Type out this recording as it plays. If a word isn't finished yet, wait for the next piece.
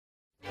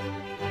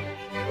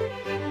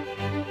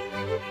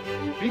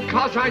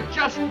because I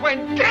just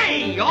went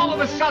gay all of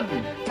a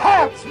sudden.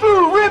 Pabst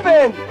Blue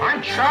Ribbon! I'm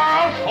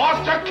Charles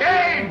Foster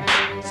Kane!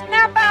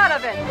 Snap out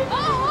of it!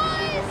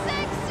 Ahoy,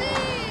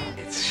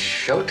 sexy! It's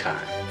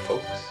showtime,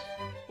 folks.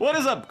 What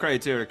is up,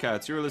 Criteria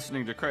Cats? You're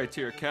listening to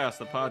Criteria Cast,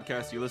 the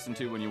podcast you listen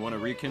to when you want to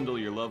rekindle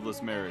your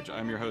loveless marriage.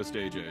 I'm your host,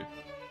 AJ.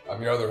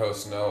 I'm your other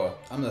host, Noah.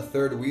 I'm the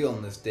third wheel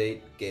in this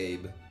date,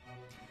 Gabe.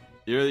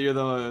 You're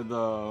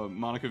the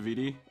Monica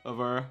Vitti of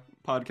our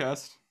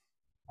podcast?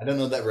 I don't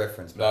know that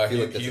reference, but No, I feel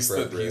like he's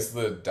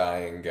the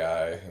dying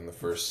guy in the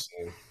first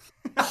scene.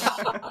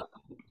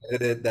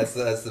 That's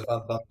the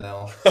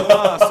thumbnail.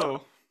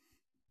 Tommaso.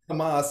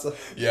 Tommaso.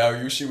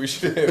 Yeah, we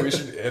should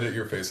edit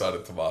your face out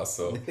of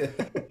Tommaso.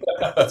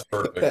 That's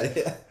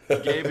perfect.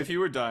 Gabe, if you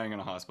were dying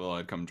in a hospital,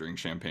 I'd come drink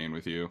champagne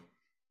with you.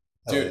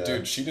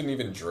 Dude, she didn't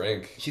even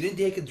drink. She didn't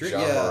take a drink.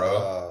 Jean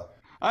Moreau.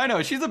 I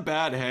know, she's a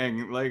bad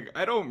hang. Like,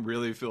 I don't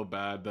really feel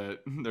bad that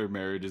their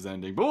marriage is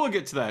ending, but we'll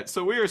get to that.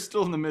 So we are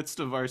still in the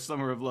midst of our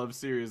Summer of Love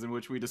series in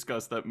which we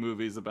discuss that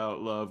movies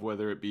about love,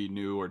 whether it be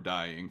new or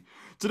dying.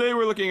 Today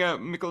we're looking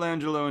at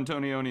Michelangelo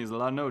Antonioni's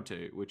La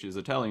Notte, which is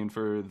Italian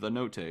for The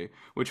Notte,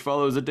 which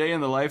follows a day in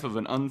the life of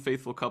an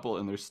unfaithful couple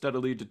and their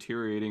steadily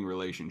deteriorating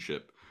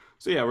relationship.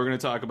 So yeah, we're going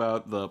to talk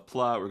about the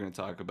plot, we're going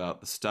to talk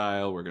about the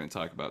style, we're going to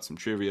talk about some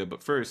trivia,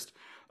 but first...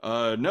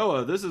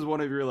 Noah, this is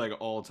one of your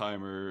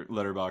all-timer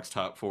Letterboxd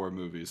top 4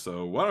 movies,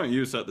 so why don't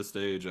you set the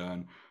stage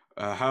on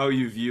how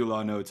you view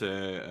La Notte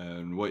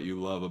and what you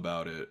love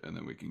about it, and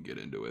then we can get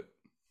into it.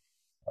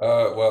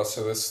 Well,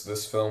 so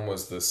this film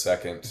was the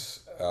second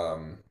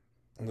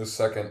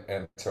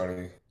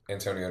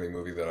Antonioni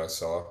movie that I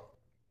saw.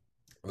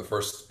 The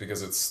first,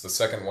 because it's the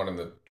second one in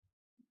the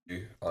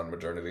on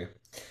modernity,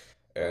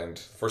 and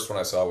the first one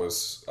I saw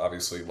was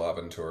obviously La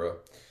Ventura.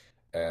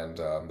 And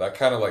that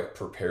kind of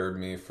prepared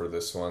me for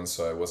this one,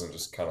 so I wasn't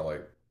just kind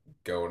of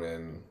going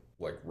in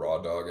raw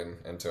dogging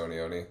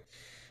Antonioni.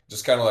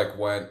 Just kind of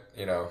went,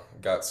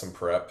 got some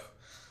prep.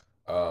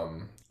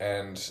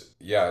 And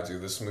yeah,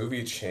 dude, this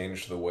movie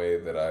changed the way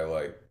that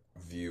I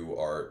view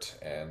art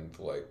and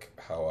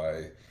how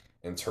I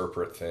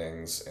interpret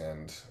things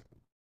and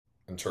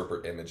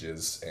interpret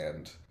images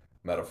and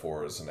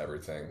metaphors and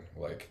everything.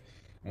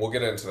 We'll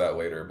get into that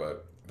later,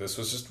 but this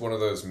was just one of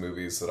those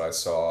movies that I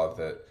saw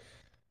that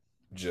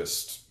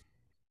just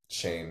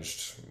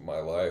changed my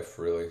life,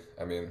 really.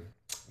 I mean,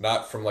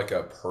 not from a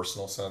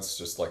personal sense,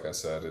 just like I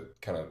said, it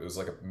was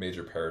a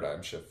major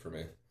paradigm shift for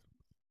me.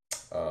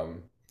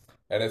 And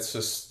it's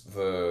just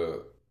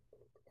we'll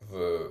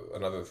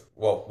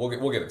get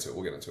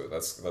into it.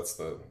 That's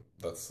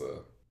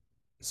the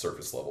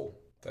surface level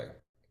thing.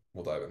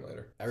 We'll dive in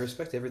later. I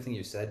respect everything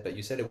you said, but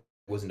you said it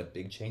wasn't a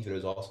big change, but it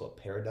was also a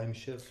paradigm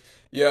shift.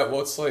 Yeah,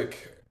 well, it's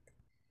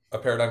a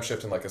paradigm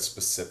shift in a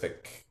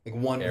specific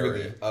one area.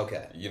 movie.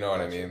 Okay. You know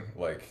what I mean?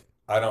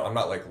 I'm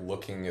not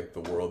looking at the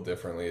world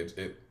differently.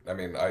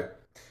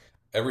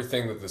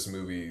 Everything that this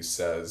movie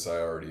says I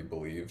already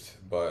believed,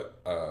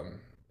 but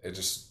it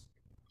just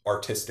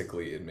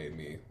artistically it made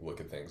me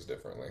look at things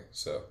differently.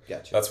 So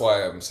gotcha. That's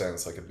why I'm saying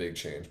it's a big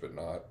change, but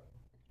not.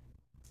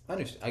 I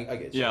understand. I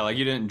get you. Yeah,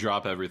 you didn't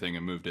drop everything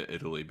and move to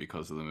Italy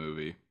because of the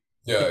movie.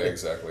 Yeah,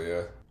 exactly.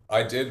 Yeah.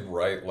 I did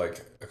write,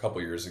 a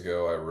couple years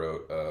ago, I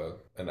wrote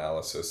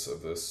analysis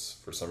of this.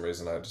 For some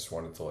reason, I just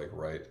wanted to,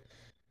 write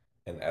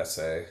an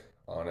essay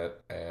on it,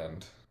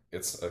 and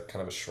it's a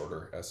kind of a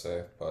shorter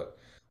essay, but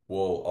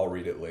I'll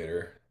read it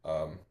later.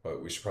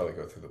 But we should probably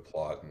go through the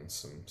plot and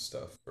some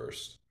stuff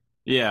first.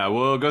 Yeah,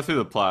 we'll go through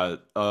the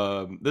plot.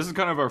 This is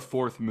kind of our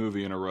 4th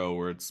movie in a row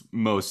where it's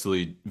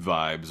mostly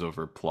vibes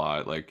over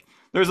plot.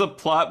 There's a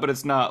plot, but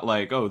it's not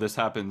oh, this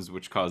happens,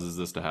 which causes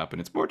this to happen.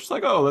 It's more just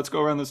oh, let's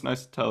go around this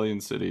nice Italian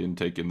city and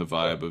take in the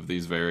vibe of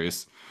these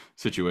various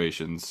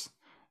situations.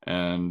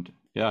 And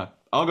yeah,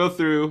 I'll go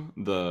through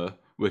the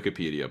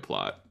Wikipedia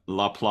plot.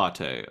 La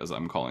Plate, as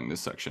I'm calling this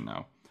section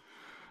now.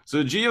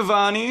 So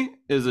Giovanni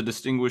is a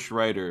distinguished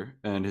writer,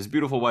 and his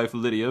beautiful wife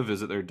Lydia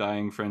visit their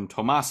dying friend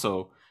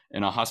Tommaso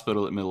in a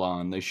hospital at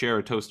Milan. They share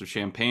a toast of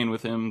champagne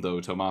with him,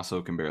 though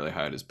Tommaso can barely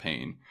hide his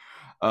pain.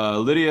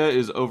 Lydia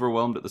is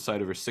overwhelmed at the sight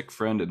of her sick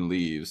friend and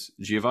leaves.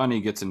 Giovanni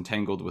gets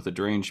entangled with a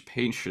deranged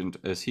patient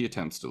as he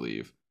attempts to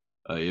leave.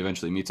 He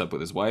eventually meets up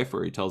with his wife,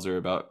 where he tells her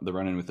about the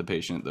run-in with the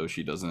patient, though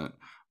she doesn't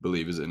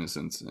believe his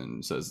innocence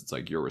and says it's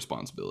your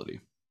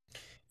responsibility.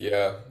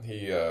 Yeah,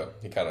 he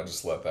kind of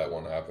just let that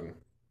one happen.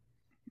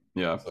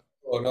 Yeah.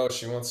 Oh no,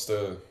 she wants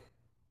to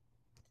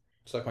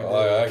suck my dick.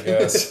 I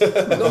guess.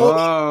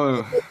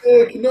 No.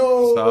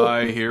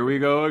 Sigh, here we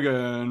go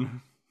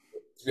again.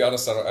 To be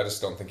honest, I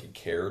just don't think he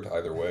cared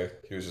either way.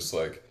 He was just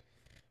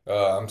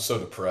I'm so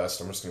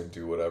depressed. I'm just going to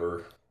do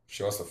whatever.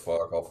 She wants to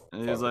fuck.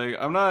 He's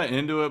I'm not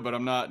into it, but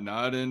I'm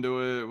not into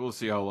it. We'll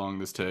see how long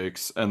this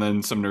takes. And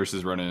then some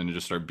nurses run in and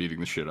just start beating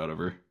the shit out of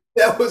her.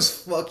 That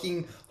was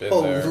fucking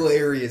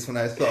hilarious when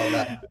I saw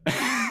that.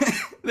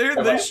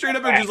 They're straight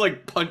up and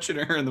just punching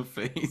her in the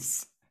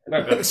face.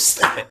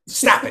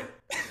 Stop it.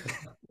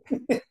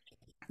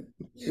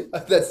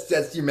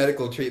 That's your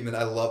medical treatment.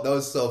 I love that.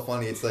 Was so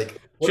funny. It's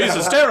she's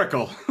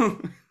hysterical.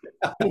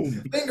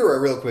 Finger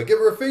her real quick. Give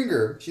her a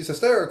finger. She's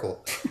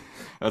hysterical.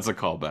 That's a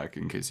callback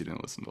in case you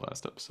didn't listen to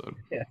last episode.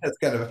 Yeah, that's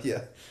kind of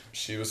yeah.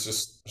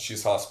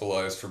 She's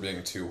hospitalized for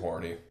being too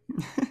horny.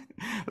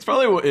 That's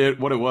probably what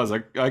it was.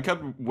 I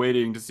kept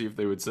waiting to see if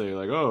they would say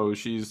like, "Oh,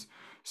 she's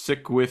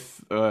sick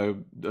with a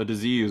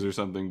disease or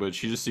something," but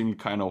she just seemed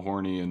kind of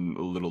horny and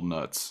a little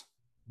nuts.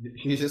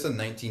 She's just a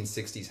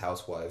 1960s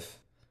housewife.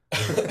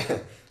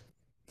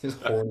 Just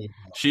horny.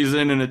 She's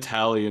in an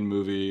Italian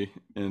movie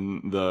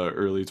in the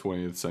early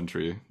 20th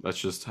century. That's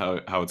just how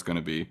it's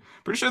gonna be.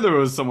 Pretty sure there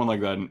was someone like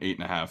that in Eight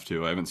and a Half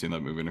too. I haven't seen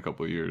that movie in a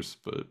couple of years,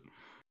 but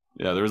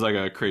yeah, there was like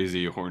a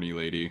crazy horny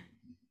lady.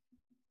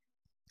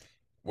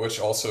 Which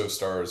also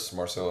stars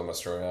Marcello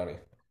Mastroianni.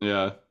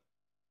 Yeah,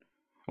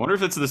 I wonder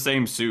if it's the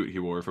same suit he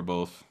wore for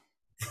both.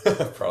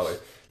 Probably.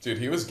 Dude,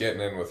 he was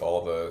getting in with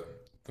all the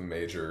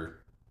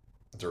major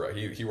direct.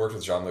 He worked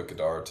with Jean-Luc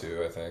Godard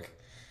too, I think.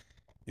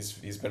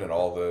 He's been in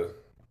all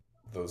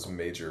those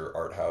major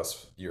art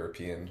house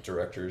European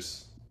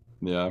directors.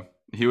 Yeah,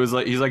 he's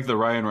like the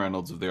Ryan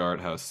Reynolds of the art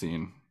house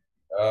scene.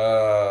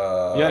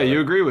 Uh, Yeah,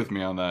 you agree with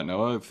me on that,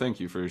 Noah. Thank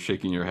you for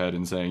shaking your head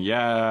and saying,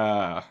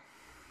 yeah.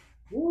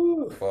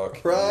 Woo,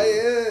 fuck.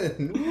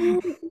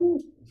 Brian.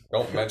 Woo.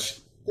 Don't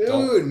mention.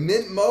 Dude,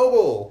 Mint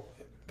Mobile.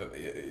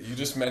 You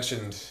just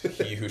mentioned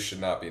he who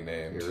should not be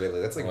named. Really,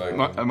 that's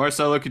like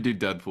Marcelo could do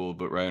Deadpool,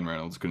 but Ryan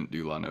Reynolds couldn't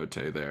do La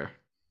Notte there.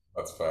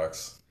 That's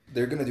facts.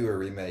 They're gonna do a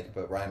remake,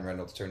 but Ryan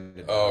Reynolds turned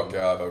it down. Oh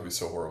god, that would be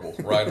so horrible.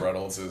 Ryan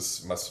Reynolds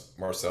is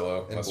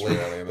Marcello And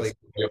Mastroianni, and Blake-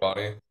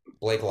 Giovanni.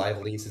 Blake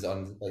Lively's his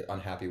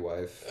unhappy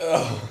wife.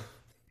 Ugh.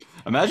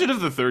 Imagine if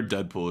the third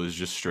Deadpool is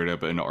just straight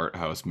up an art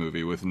house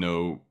movie with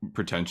no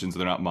pretensions.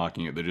 They're not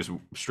mocking it. They just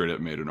straight up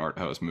made an art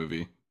house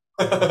movie.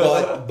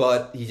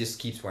 But he just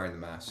keeps wearing the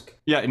mask.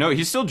 Yeah, no,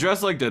 he's still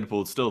dressed like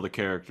Deadpool. It's still the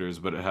characters,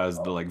 but it has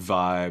the like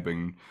vibe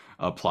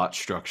and plot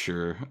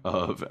structure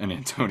of an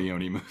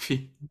Antonioni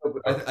movie.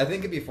 I think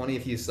it'd be funny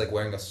if he's like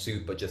wearing a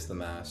suit but just the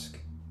mask.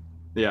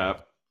 Yeah,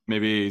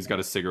 maybe he's got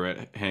a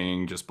cigarette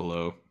hanging just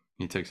below.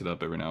 He takes it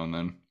up every now and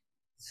then.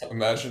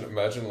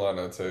 Imagine La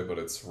Notte, but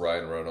it's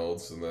Ryan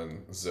Reynolds, and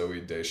then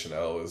Zoe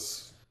Deschanel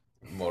is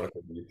Monica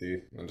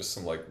Vitti, and just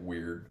some like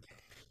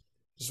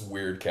just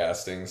weird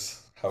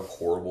castings. How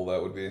horrible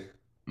that would be.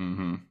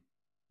 Mm-hmm.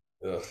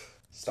 Ugh.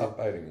 Stop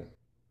biting me.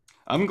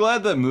 I'm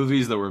glad that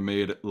movies that were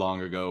made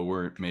long ago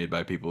weren't made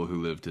by people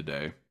who live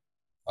today.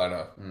 I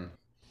know.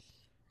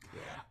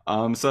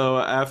 So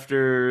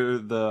after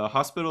the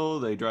hospital,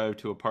 they drive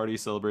to a party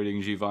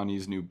celebrating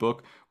Giovanni's new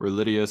book, where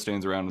Lydia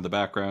stands around in the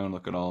background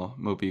looking all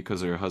mopey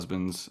because her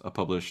husband's a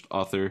published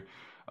author.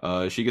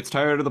 She gets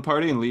tired of the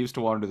party and leaves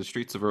to wander the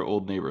streets of her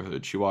old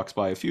neighborhood. She walks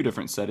by a few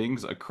different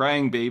settings: a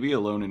crying baby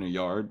alone in a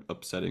yard,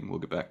 upsetting, we'll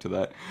get back to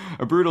that,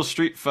 a brutal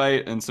street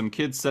fight, and some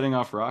kids setting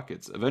off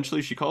rockets.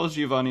 Eventually, she calls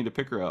Giovanni to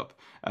pick her up.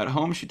 At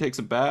home, she takes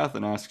a bath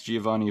and asks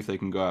Giovanni if they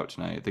can go out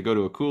tonight. They go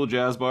to a cool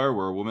jazz bar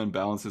where a woman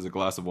balances a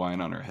glass of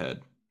wine on her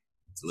head.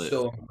 It's lit.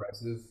 So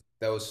impressive.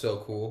 That was so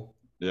cool.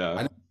 Yeah.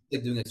 I know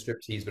like doing a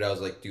striptease, but I was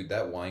like, dude,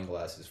 that wine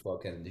glass is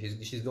fucking.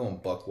 She's going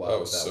buck wild That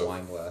with was that so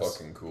wine glass.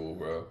 fucking cool,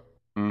 bro.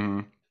 Mm-hmm.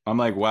 I'm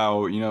like,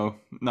 wow,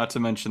 not to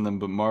mention them,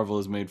 but Marvel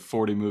has made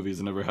 40 movies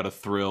and never had a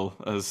thrill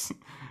as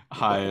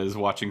high as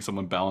watching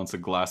someone balance a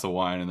glass of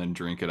wine and then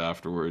drink it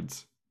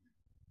afterwards.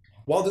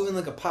 While doing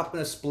like a pop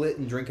and a split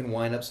and drinking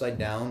wine upside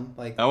down,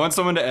 like I want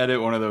someone to edit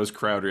one of those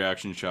crowd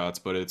reaction shots,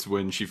 but it's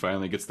when she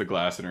finally gets the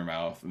glass in her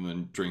mouth and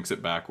then drinks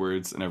it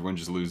backwards and everyone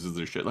just loses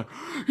their shit like,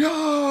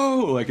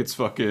 yo! Like it's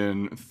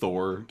fucking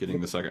Thor getting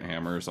the second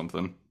hammer or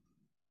something.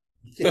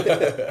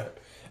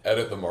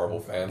 Edit the Marvel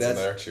fans in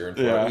there cheering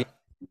for Yeah. it.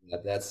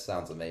 that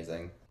sounds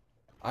amazing.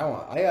 I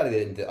gotta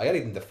get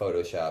into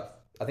Photoshop.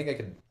 I think I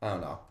could. I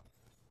don't know.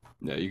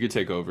 Yeah, you could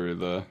take over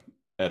the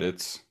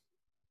edits.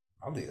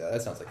 I'll do that.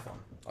 That sounds like fun.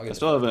 I'll I get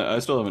still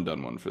haven't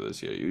done one for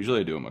this yet.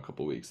 Usually I do them a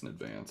couple weeks in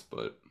advance,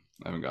 but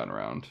I haven't gotten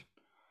around.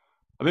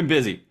 I've been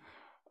busy.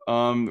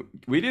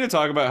 We need to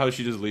talk about how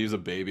she just leaves a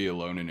baby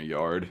alone in a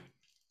yard.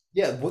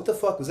 Yeah, what the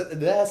fuck was that?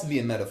 That has to be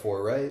a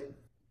metaphor, right?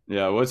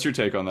 Yeah, what's your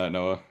take on that,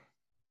 Noah?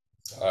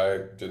 I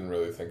didn't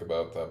really think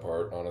about that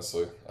part,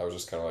 honestly. I was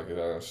just kind of like,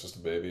 yeah, it's just a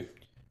baby.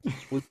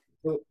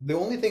 The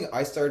only thing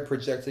I started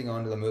projecting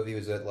onto the movie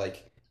was that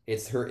like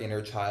it's her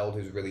inner child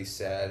who's really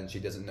sad and she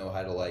doesn't know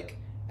how to like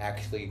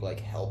actually like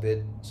help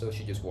it, so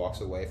she just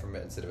walks away from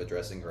it instead of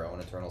addressing her own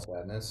eternal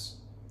sadness.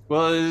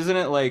 Well, isn't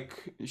it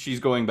like she's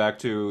going back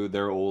to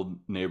their old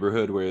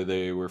neighborhood where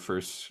they were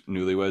first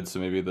newlyweds? So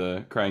maybe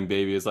the crying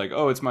baby is like,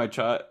 "Oh, it's my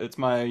child, it's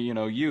my,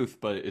 youth,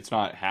 but it's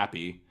not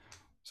happy."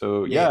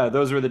 So, yeah,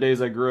 those were the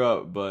days I grew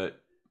up,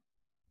 but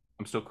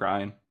I'm still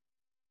crying.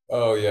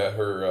 Oh yeah,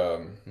 her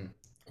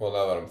well,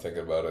 now that I'm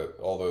thinking about it,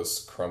 all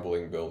those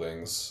crumbling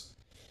buildings,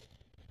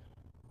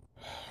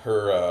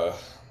 her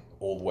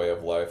old way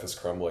of life is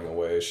crumbling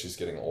away. She's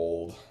getting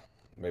old.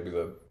 Maybe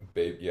the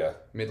baby, yeah,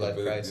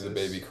 Midlife crisis. The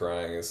baby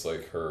crying is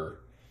like a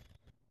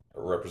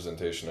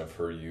representation of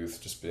her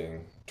youth just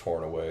being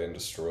torn away and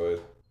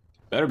destroyed.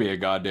 Better be a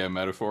goddamn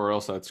metaphor, or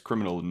else that's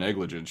criminal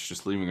negligence,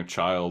 just leaving a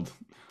child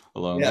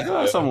alone. Yeah. Like,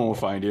 "Oh, someone will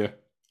find you."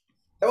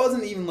 That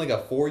wasn't even like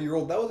a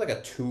 4-year-old. That was like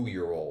a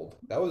 2-year-old.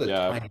 That was a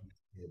Yeah, tiny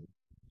kid.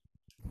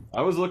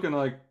 I was looking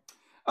like,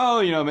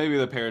 oh, maybe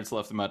the parents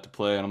left them out to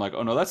play, and I'm like,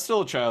 oh no, that's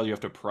still a child you have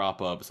to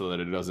prop up so that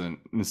it doesn't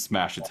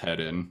smash its head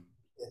in.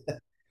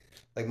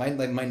 Like my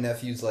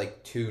nephew's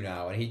like 2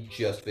 now, and he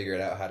just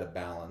figured out how to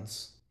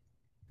balance.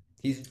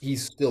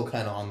 He's still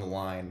kind of on the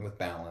line with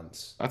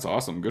balance. That's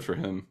awesome. Good for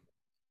him.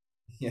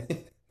 Yeah.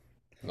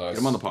 Get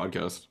him on the Nice.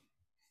 podcast.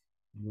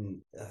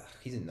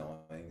 He's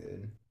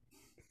annoying,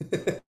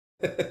 dude.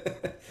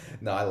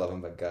 No, I love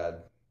him, but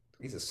God,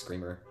 he's a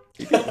screamer.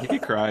 He'd be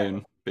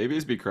crying.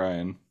 Babies be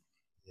crying.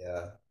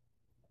 Yeah.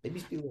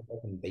 Babies be little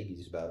fucking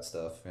babies about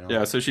stuff, you know?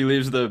 Yeah, so she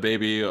leaves the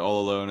baby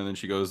all alone, and then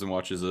she goes and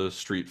watches a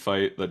street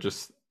fight that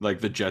just like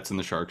the Jets and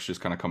the Sharks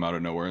just kind of come out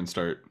of nowhere and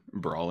start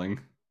brawling.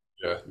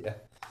 Yeah. Yeah.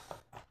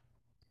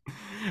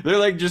 They're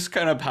like just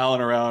kind of palling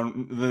around.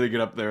 And then they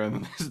get up there and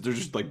then they're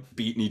just like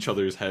beating each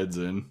other's heads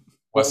in.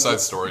 West Side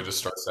Story just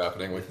starts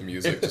happening with the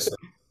music. Just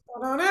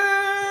One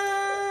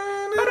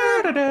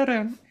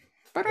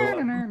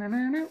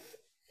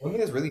thing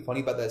that's really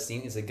funny about that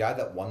scene is the guy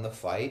that won the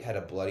fight had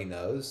a bloody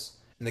nose,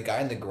 and the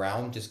guy on the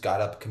ground just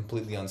got up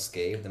completely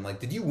unscathed. I'm like,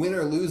 did you win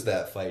or lose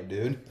that fight,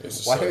 dude? It's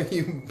just Why like- are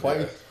you why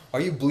yeah.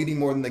 are you bleeding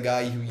more than the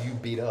guy who you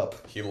beat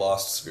up? he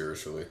lost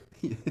spiritually.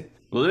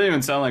 Well, it didn't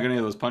even sound like any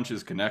of those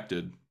punches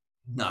connected.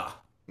 Nah,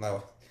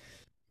 no.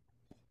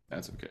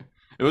 That's okay.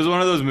 It was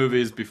one of those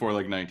movies before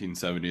like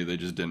 1970. They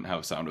just didn't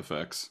have sound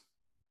effects.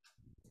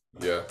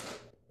 Yeah.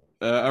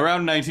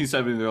 Around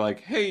 1970, they're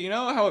like, hey, you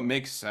know how it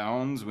makes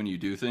sounds when you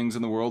do things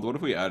in the world? What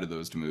if we added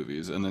those to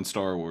movies? And then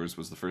Star Wars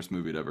was the first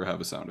movie to ever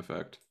have a sound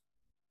effect.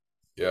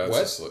 Yeah. It's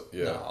What? just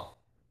yeah. No.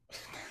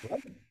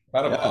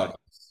 Kind of Yeah. odd.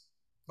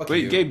 Fuck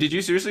Wait, you. Gabe, did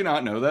you seriously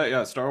not know that?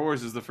 Yeah, Star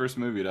Wars is the first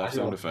movie to have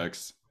sound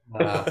effects.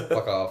 Nah,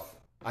 fuck off.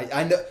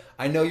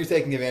 I know you're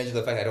taking advantage of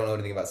the fact I don't know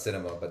anything about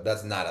cinema, but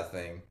that's not a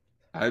thing.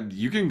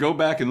 You can go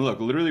back and look.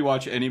 Literally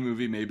watch any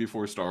movie made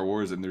before Star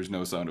Wars, and there's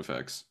no sound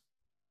effects.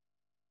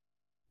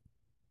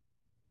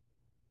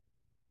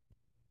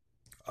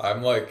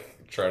 I'm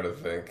like trying to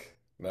think.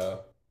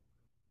 No.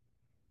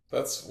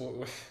 That's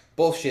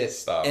Bullshit.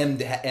 Stop. M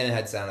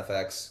had sound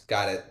effects.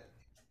 Got it.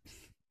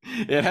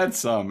 It had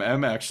some.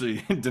 M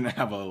actually didn't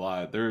have a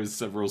lot. There was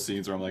several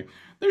scenes where I'm like,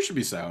 there should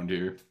be sound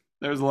here.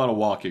 There was a lot of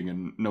walking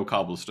and no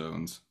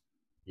cobblestones.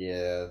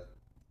 Yeah.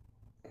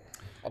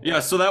 Yeah,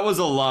 so that was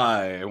a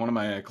lie. One of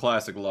my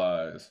classic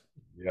lies.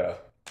 yeah.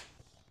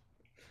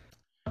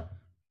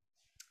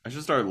 I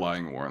should start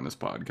lying more on this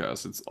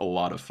podcast. It's a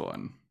lot of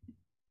fun.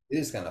 It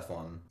is kind of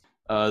fun.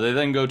 They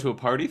then go to a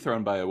party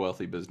thrown by a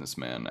wealthy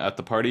businessman. At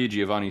the party,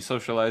 Giovanni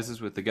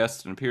socializes with the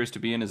guests and appears to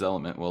be in his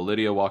element, while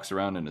Lydia walks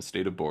around in a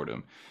state of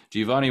boredom.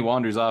 Giovanni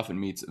wanders off and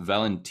meets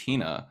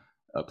Valentina,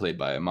 played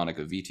by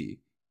Monica Vitti,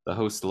 the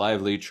host's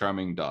lively,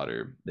 charming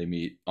daughter. They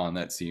meet on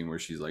that scene where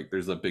she's like,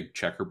 there's a big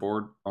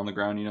checkerboard on the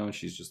ground, and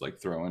she's just like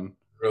throwing.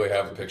 Really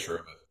have a picture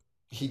of it.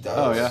 He does.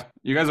 Oh, yeah.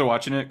 You guys are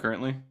watching it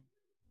currently?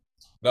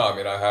 No, I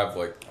mean I have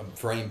like A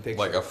frame picture.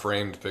 like a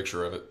framed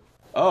picture of it.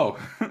 Oh,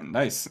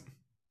 nice.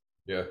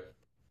 Yeah.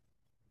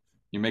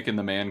 You're making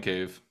the man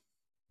cave.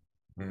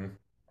 hmm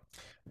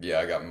Yeah,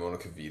 I got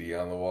Monica Vitti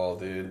on the wall,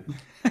 dude.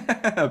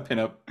 A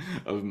pinup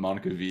of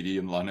Monica Vitti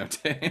and La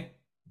Notte.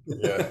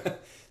 Yeah.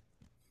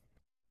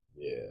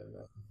 Yeah,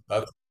 man.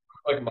 That's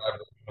like my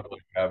version of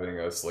like having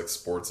a like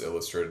Sports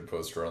Illustrated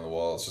poster on the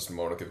wall. It's just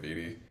Monica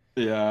Vitti.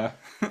 Yeah.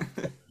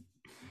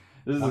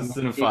 This is a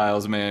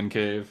cinephile's man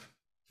cave.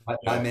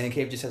 My man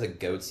cave just has a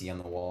goatee on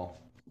the wall.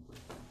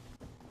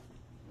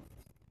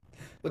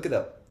 Look it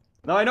up.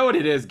 No, I know what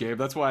it is, Gabe.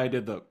 That's why I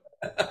did the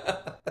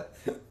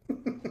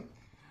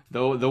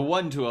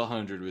 1 to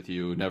 100 with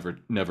you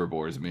never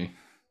bores me.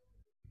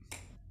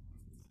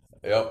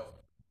 Yep.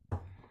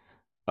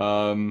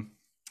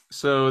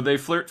 So they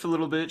flirt for a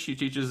little bit. She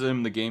teaches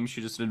him the game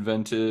she just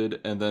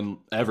invented, and then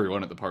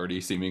everyone at the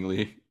party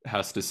seemingly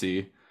has to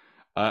see.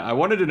 I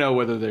wanted to know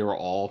whether they were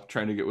all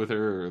trying to get with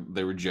her, or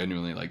they were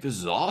genuinely like, "This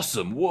is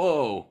awesome!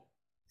 Whoa,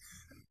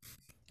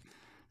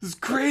 this is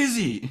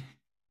crazy!"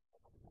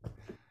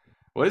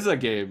 What is that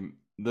game?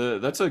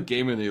 That's a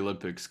game in the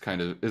Olympics, kind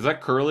of. Is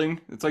that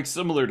curling? It's like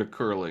similar to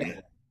curling.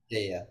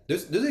 Yeah.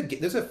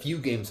 There's a few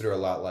games that are a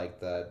lot like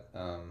that.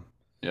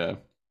 Yeah.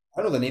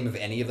 I don't know the name of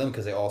any of them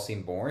because they all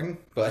seem boring,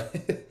 but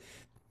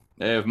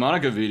Hey, if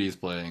Monica Vitti's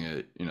playing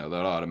it, that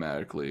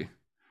automatically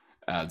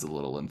adds a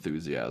little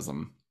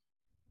enthusiasm.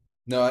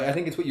 no, I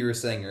think it's what you were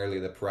saying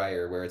earlier, the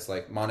prior, where it's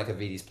like Monica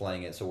Vitti's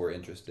playing it, so we're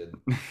interested.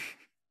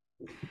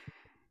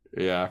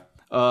 Yeah.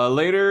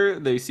 Later,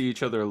 they see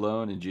each other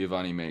alone, and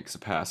Giovanni makes a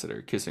pass at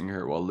her, kissing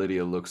her while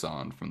Lydia looks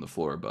on from the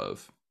floor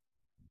above.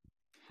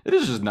 It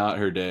is just not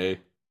her day.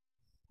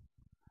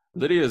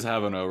 Lydia's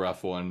having a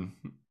rough one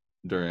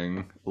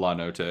during La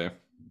Notte.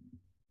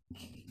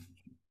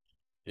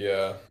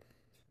 Yeah.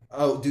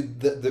 Oh, dude,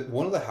 the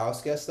one of the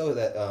house guests though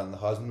that the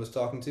husband was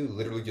talking to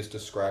literally just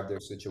described their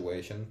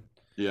situation.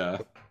 Yeah.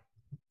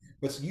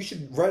 But you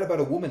should write about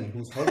a woman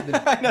whose husband.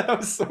 I know, that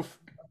was so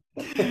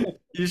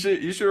You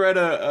should write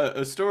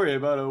a story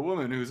about a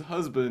woman whose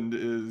husband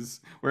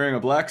is wearing a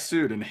black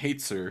suit and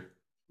hates her,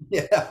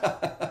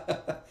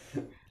 Yeah.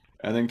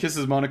 and then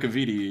kisses Monica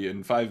Vitti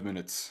in 5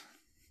 minutes.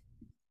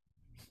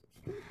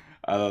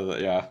 I thought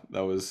that, yeah,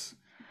 that was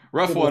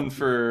rough Good one one.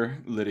 for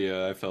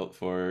Lydia. I felt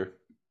for her.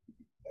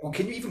 Well,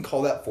 can you even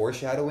call that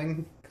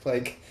foreshadowing?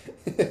 Like,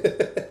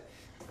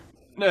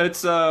 No,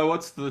 it's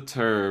what's the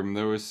term?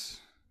 There was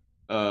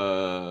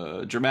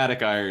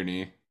dramatic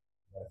irony.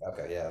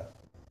 okay, yeah.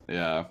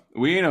 Yeah,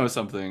 we know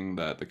something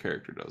that the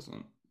character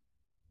doesn't.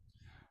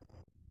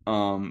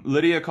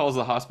 Lydia calls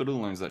the hospital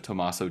and learns that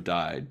Tommaso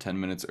died 10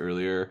 minutes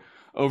earlier.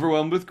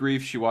 Overwhelmed with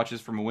grief, she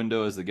watches from a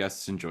window as the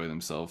guests enjoy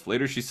themselves.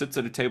 Later, she sits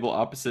at a table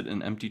opposite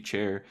an empty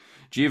chair.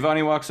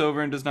 Giovanni walks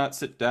over and does not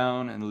sit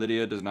down, and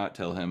Lydia does not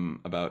tell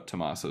him about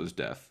Tommaso's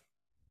death.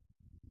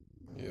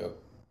 Yep.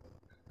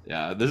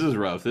 Yeah, this is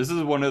rough. This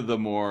is one of the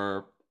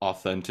more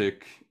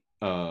authentic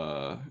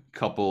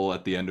couple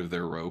at the end of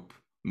their rope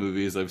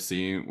movies I've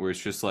seen, where it's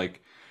just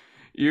like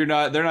they're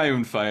not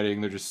even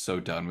fighting, they're just so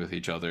done with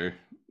each other.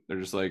 They're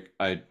just like,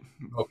 I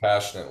No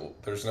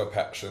passionate. There's no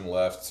passion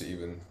left to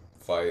even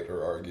fight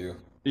or argue.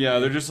 yeah,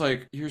 they're just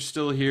like, you're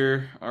still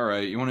here. All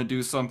right, you want to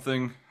do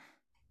something?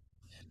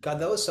 God,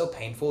 that was so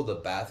painful, the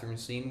bathroom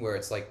scene where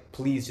it's like,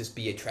 please just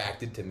be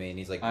attracted to me. And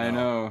he's like, I no.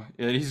 know.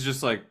 Yeah, he's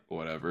just like,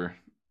 whatever.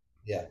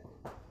 Yeah.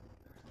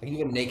 Like you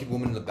get a naked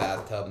woman in the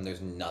bathtub and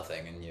there's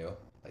nothing in you.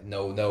 Like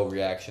no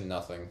reaction,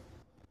 nothing.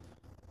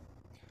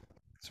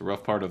 It's a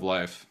rough part of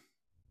life.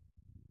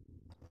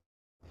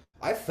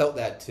 I felt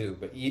that too,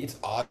 but it's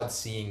odd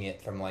seeing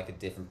it from like a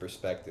different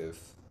perspective.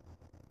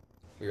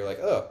 You're like,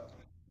 oh,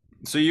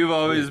 So you've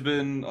it's weird. always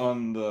been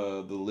on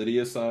the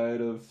Lydia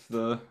side of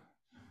the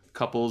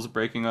couples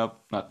breaking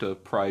up, not to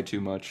pry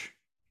too much.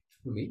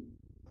 Me?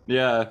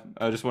 Yeah,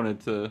 I just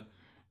wanted to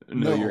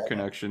know your No,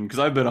 connection because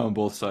I've been on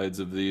both sides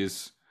of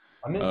these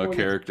I'm in more the.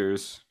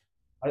 characters.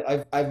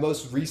 I've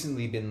most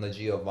recently been the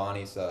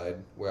Giovanni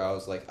side, where I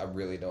was like, I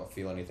really don't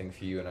feel anything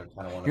for you, and I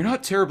kind of want to You're be,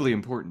 not terribly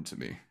important to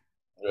me.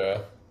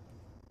 Yeah.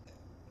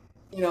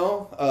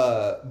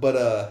 but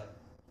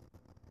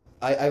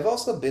I've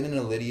also been in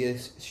a Lydia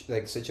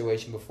like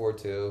situation before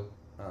too.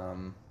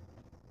 Um,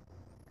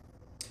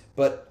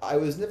 but I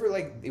was never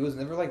like it was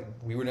never like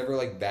we were never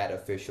like that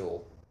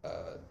official.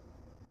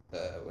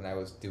 When I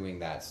was doing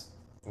that,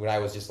 when I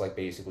was just like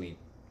basically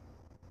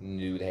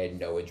knew they had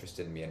no interest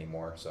in me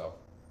anymore. So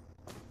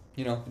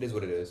it is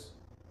what it is.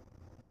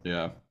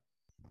 Yeah.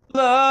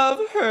 Love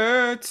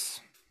hurts.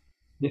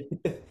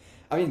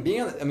 I think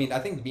being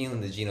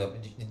on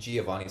the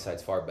Giovanni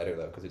side's far better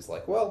though, because it's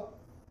like, well,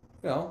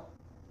 you know,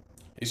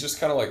 He's just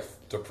kind of like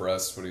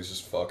depressed, but he's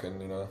just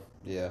fucking.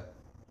 yeah.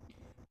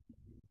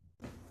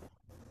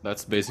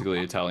 That's basically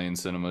Italian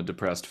cinema,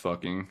 depressed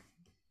fucking.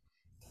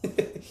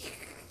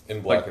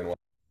 In Like, black and white.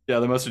 yeah,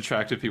 the most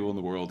attractive people in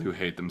the world who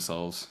hate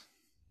themselves.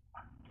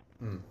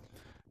 Hmm.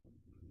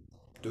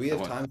 Do we I have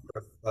want. time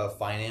for a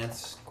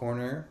finance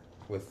corner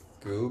with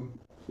Goob?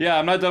 Yeah,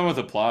 I'm not done with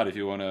the plot if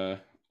you want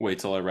to wait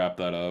till I wrap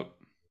that up.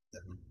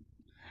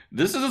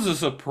 This is a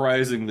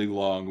surprisingly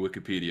long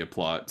Wikipedia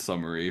plot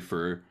summary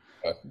for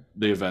Uh,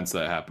 the events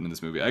that happen in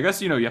this movie. I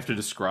guess, you have to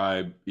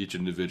describe each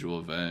individual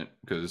event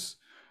because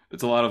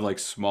it's a lot of like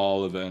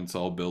small events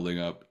all building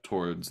up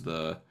towards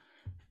the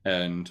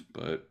end,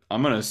 but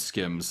I'm gonna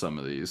skim some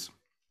of these.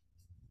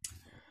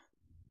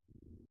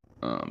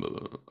 Um,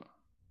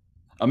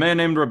 A man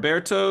named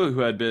Roberto, who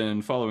had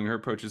been following her,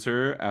 approaches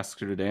her,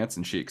 asks her to dance,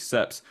 and she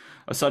accepts.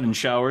 A sudden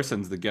shower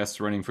sends the guests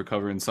running for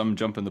cover, and some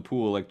jump in the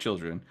pool like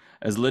children.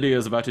 As Lydia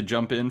is about to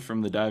jump in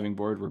from the diving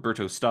board,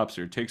 Roberto stops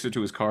her, takes her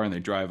to his car, and they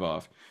drive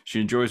off. She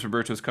enjoys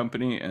Roberto's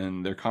company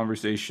and their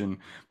conversation,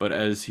 but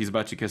as he's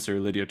about to kiss her,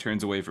 Lydia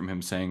turns away from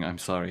him, saying, I'm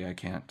sorry, I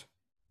can't.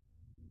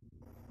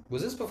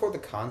 Was this before the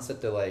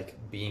concept of like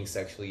being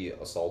sexually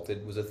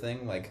assaulted was a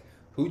thing? Like,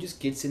 who just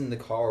gets in the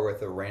car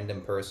with a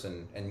random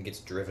person and gets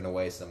driven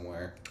away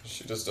somewhere?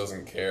 she just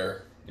doesn't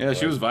care. Yeah,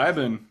 she Like, was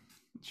vibing.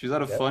 She's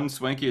at a Yep, fun,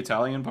 swanky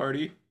Italian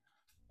party.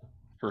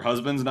 Her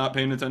husband's not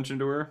paying attention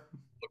to her.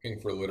 looking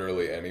for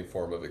literally any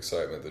form of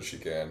excitement that she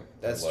can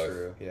in that's life.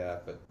 true. Yeah,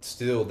 but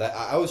still, that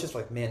I was just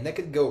like, man, that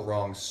could go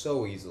wrong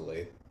so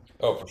easily.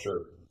 Oh, for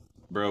sure.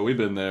 Bro, we've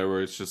been there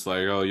where it's just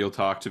like, oh, you'll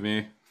talk to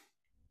me.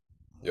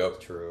 Yep.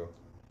 True.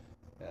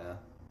 Yeah.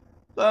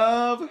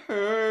 Love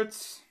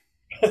hurts.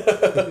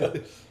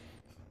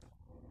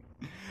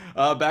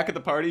 Back at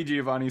the party,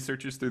 Giovanni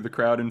searches through the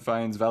crowd and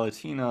finds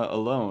Valentina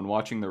alone,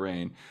 watching the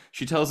rain.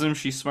 She tells him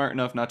she's smart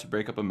enough not to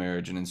break up a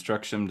marriage and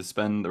instructs him to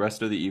spend the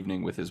rest of the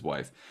evening with his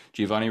wife.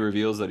 Giovanni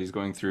reveals that he's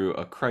going through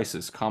a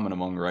crisis common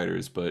among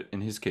writers, but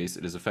in his case,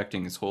 it is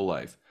affecting his whole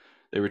life.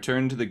 They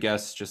return to the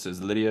guests just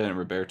as Lydia and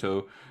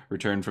Roberto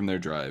return from their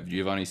drive.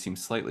 Giovanni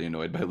seems slightly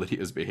annoyed by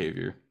Lydia's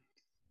behavior.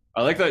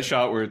 I like that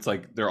shot where it's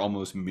like they're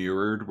almost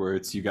mirrored, where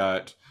it's you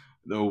got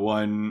the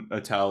one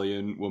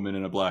Italian woman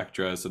in a black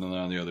dress, and then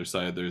on the other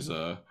side there's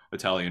a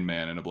Italian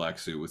man in a black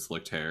suit with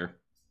slicked hair.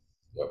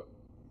 Yep.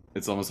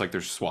 It's almost like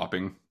they're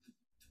swapping.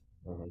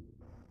 Mhm.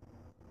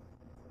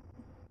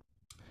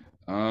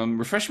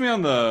 Refresh me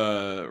on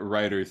the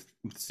writer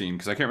scene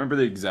because I can't remember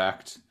the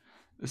exact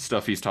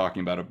stuff he's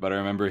talking about, but I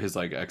remember his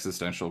like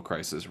existential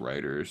crisis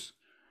writers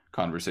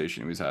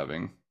conversation he was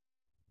having.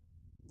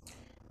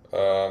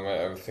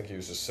 I think he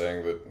was just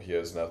saying that he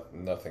has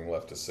nothing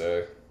left to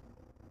say.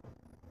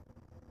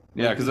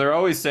 Yeah, because they're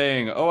always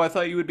saying, "Oh, I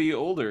thought you would be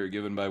older,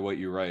 given by what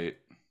you write."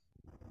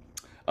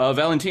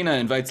 Valentina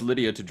invites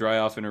Lydia to dry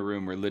off in her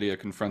room, where Lydia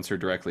confronts her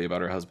directly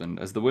about her husband.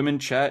 As the women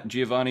chat,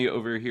 Giovanni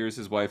overhears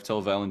his wife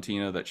tell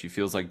Valentina that she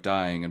feels like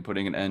dying and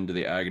putting an end to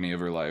the agony of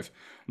her life.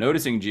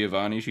 Noticing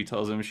Giovanni, she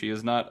tells him she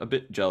is not a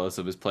bit jealous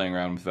of his playing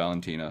around with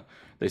Valentina.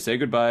 They say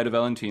goodbye to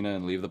Valentina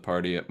and leave the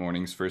party at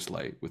morning's first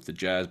light, with the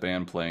jazz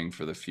band playing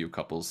for the few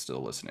couples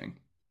still listening.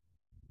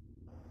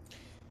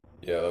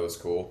 Yeah, that was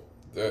cool.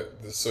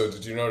 So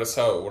did you notice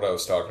how what I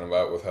was talking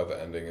about with how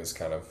the ending is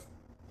kind of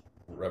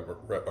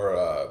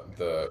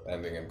the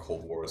ending in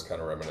Cold War is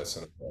kind of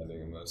reminiscent of the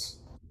ending in this?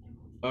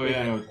 Oh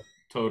yeah, no,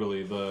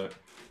 totally. The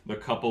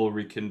couple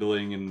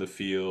rekindling in the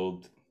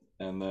field,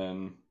 and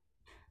then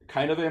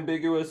kind of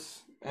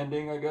ambiguous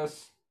ending, I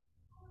guess.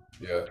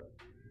 Yeah,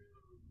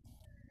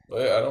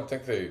 but I don't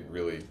think they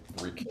really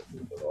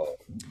rekindled at all.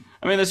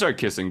 I mean, they start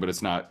kissing, but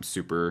it's not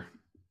super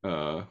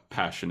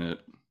passionate.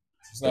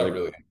 It's They're not like,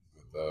 really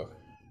though.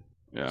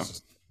 yeah,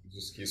 It's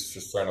just he's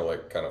just trying to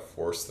like kind of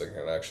force the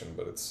connection,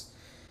 but it's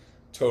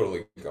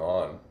totally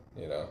gone.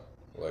 You know,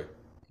 like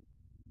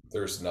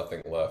there's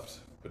nothing left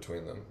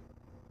between them.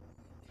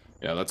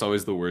 yeah. That's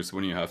always the worst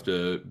when you have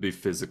to be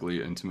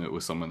physically intimate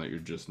with someone that you're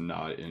just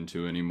not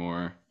into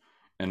anymore,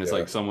 and it's Yeah,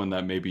 like someone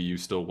that maybe you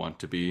still want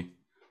to be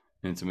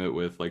intimate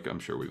with. Like I'm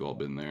sure we've all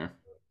been there.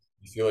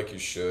 you feel like you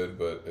should,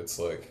 but it's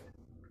like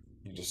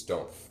you just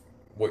don't.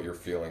 What you're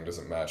feeling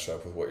doesn't match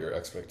up with what your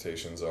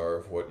expectations are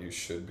of what you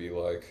should be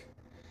like.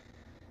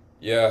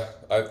 Yeah,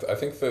 I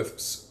think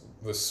this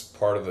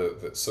part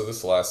of so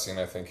this last scene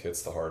I think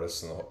hits the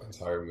hardest in the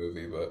entire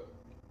movie, but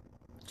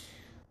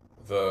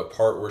the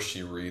part where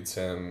she reads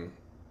him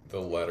the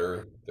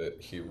letter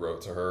that he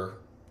wrote to her,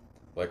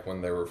 like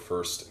when they were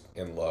first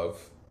in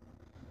love,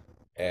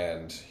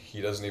 and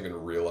he doesn't even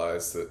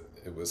realize that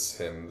it was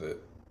him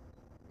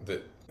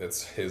that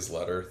it's his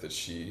letter that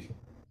she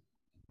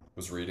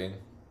was reading.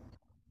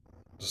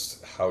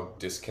 Just how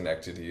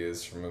disconnected he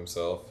is from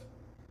himself.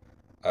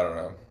 I don't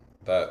know.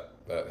 That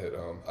hit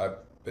home. I've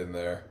been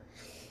there.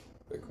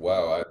 Like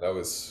wow,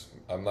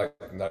 I'm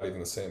like not even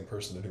the same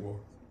person anymore.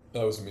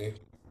 That was me.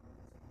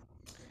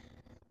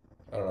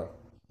 I don't know.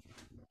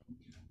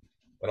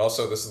 And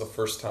also, this is the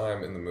first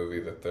time in the movie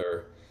that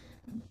they're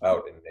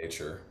out in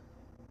nature.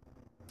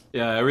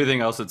 Yeah,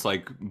 everything else it's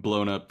like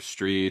blown up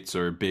streets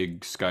or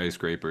big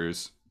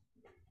skyscrapers.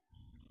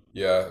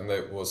 Yeah, and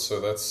they well, so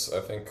that's I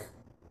think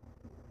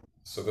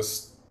so.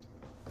 This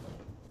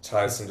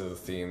ties into the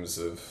themes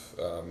of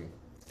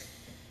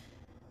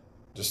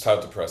just how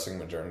depressing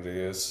modernity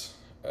is,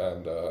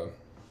 and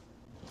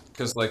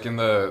because like in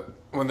the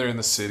when they're in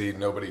the city,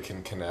 nobody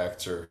can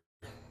connect or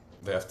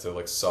they have to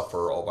like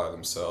suffer all by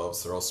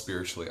themselves. They're all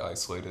spiritually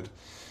isolated.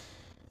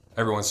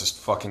 Everyone's just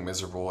fucking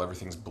miserable.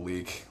 Everything's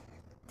bleak.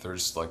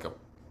 There's like a,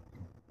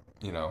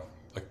 you know,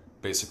 like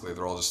basically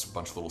they're all just a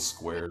bunch of little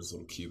squares,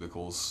 little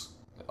cubicles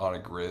on a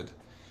grid,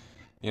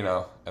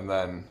 and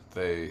then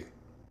they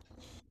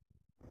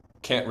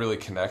can't really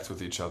connect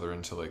with each other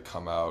until they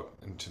come out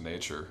into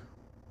nature,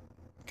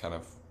 kind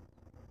of,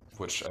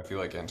 which I feel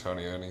like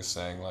Antonioni's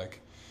saying,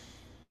 like,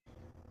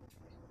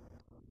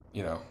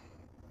 you know,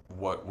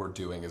 what we're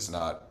doing is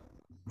not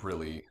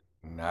really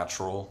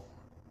natural.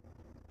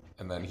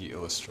 And then he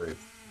illustrates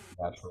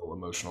natural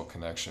emotional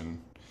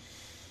connection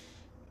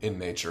in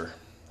nature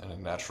in a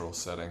natural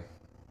setting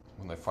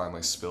when they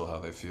finally spill how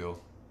they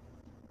feel.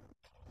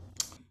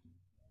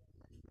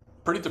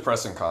 Pretty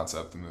depressing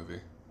concept, the movie,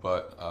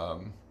 but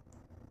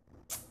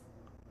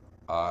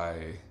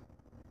I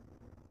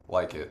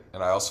like it.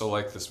 And I also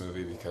like this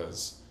movie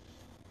because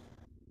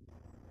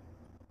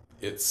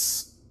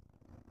it's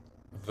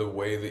the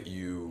way that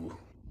you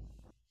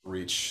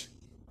reach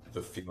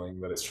the feeling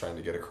that it's trying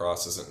to get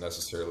across isn't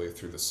necessarily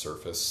through the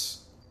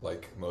surface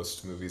like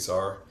most movies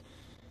are.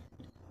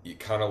 It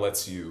kind of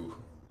lets you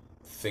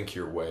think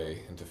your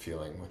way into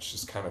feeling, which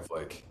is kind of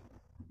like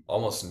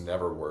almost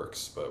never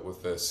works. But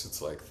with this,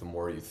 it's like the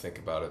more you think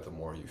about it, the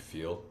more you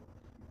feel.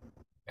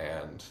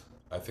 And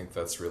I think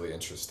that's really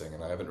interesting.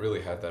 And I haven't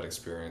really had that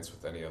experience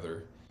with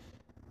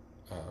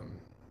um,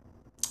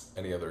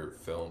 any other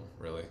film,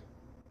 really,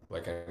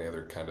 like any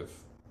other kind of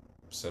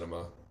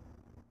cinema.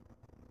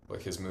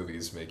 Like his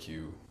movies make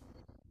you,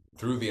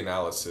 through the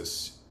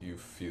analysis, you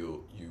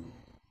feel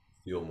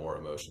more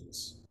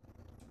emotions,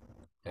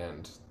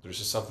 and there's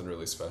just something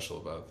really special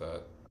about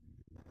that.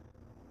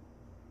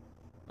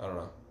 I don't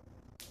know.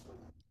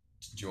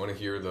 Do you want to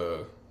hear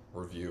the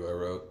review I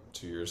wrote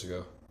 2 years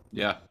ago?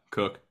 Yeah,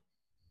 cook.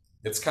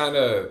 It's kind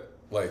of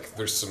like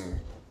there's some.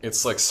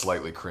 It's like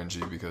slightly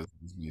cringy because it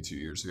was me 2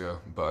 years ago,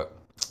 but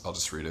I'll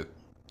just read it.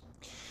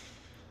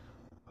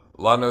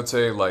 La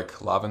Notte, like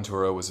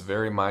L'Avventura, was a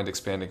very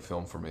mind-expanding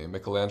film for me.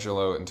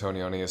 Michelangelo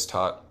Antonioni has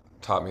taught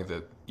me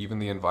that Even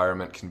the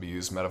environment can be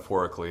used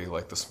metaphorically,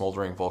 like the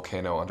smoldering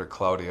volcano under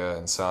Claudia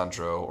and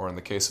Sandro, or in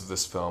the case of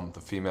this film, the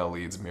female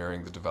leads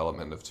mirroring the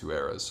development of two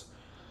eras.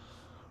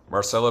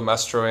 Marcello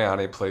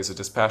Mastroianni plays a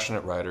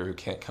dispassionate writer who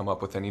can't come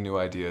up with any new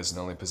ideas and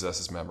only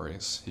possesses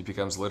memories. He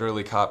becomes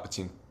literally caught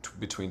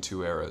between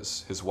two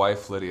eras. His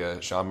wife,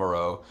 Lydia, Jean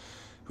Moreau,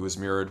 who is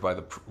mirrored by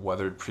the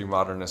weathered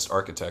pre-modernist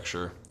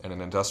architecture, and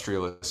an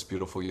industrialist,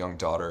 beautiful young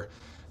daughter,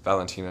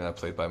 Valentina,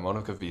 played by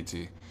Monica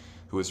Vitti,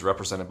 who is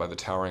represented by the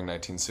towering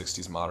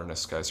 1960s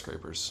modernist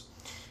skyscrapers.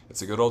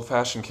 It's a good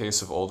old-fashioned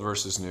case of old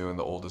versus new, and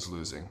the old is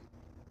losing.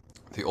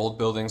 The old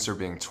buildings are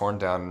being torn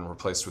down and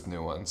replaced with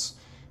new ones.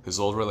 His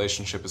old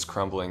relationship is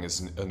crumbling as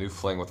a new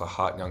fling with a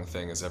hot young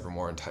thing is ever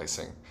more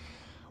enticing.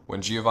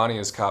 When Giovanni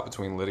is caught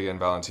between Lydia and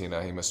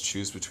Valentina, he must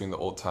choose between the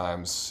old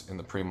times in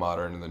the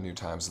pre-modern and the new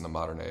times in the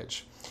modern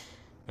age.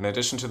 In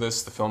addition to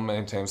this, the film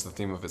maintains the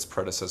theme of its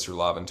predecessor,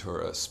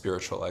 L'Avventura,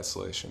 spiritual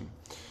isolation.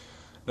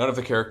 None of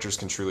the characters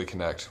can truly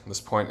connect. This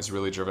point is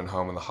really driven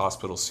home in the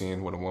hospital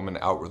scene when a woman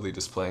outwardly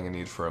displaying a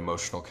need for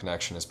emotional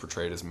connection is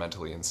portrayed as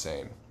mentally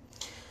insane.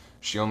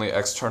 She only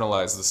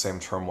externalized the same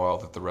turmoil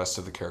that the rest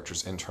of the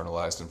characters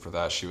internalized, and for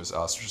that she was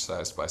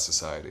ostracized by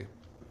society.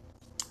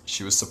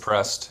 She was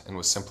suppressed and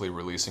was simply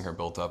releasing her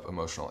built-up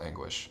emotional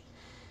anguish.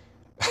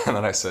 And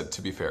then I said,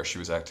 to be fair, she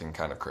was acting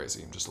kind of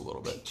crazy, just a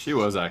little bit. She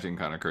was acting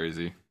kind of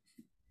crazy.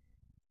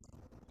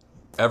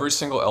 Every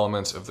single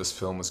element of this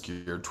film was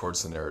geared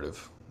towards the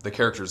narrative. The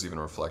characters even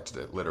reflected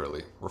it,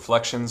 literally.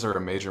 Reflections are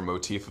a major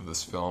motif of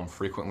this film,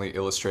 frequently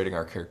illustrating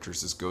our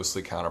characters as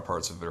ghostly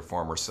counterparts of their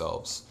former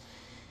selves.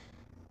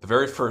 The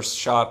very first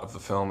shot of the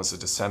film is a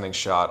descending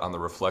shot on the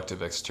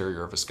reflective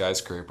exterior of a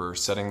skyscraper,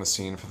 setting the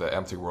scene for the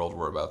empty world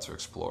we're about to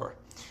explore.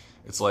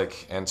 It's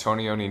like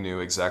Antonioni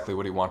knew exactly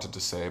what he wanted to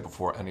say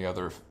before any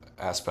other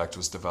aspect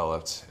was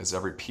developed, as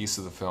every piece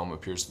of the film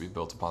appears to be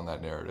built upon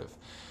that narrative.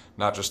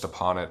 Not just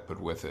upon it, but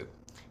with it.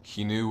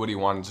 He knew what he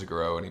wanted to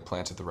grow, and he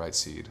planted the right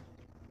seed.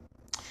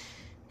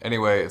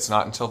 Anyway, it's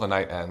not until the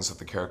night ends that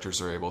the characters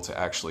are able to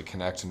actually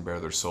connect and bare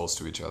their souls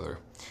to each other.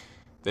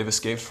 They've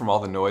escaped from all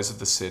the noise of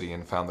the city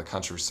and found the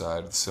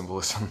countryside, the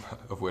symbolism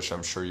of which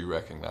I'm sure you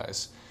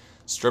recognize.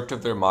 Stripped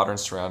of their modern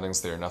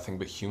surroundings, they are nothing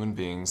but human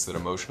beings that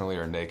emotionally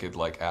are naked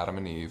like Adam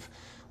and Eve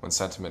when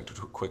sentiment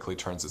quickly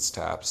turns its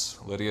taps.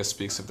 Lydia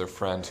speaks of their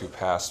friend who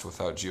passed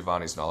without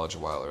Giovanni's knowledge a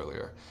while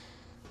earlier.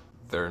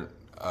 Their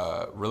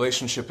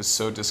relationship is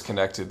so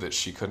disconnected that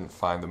she couldn't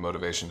find the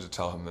motivation to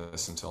tell him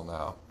this until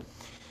now.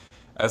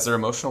 As their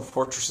emotional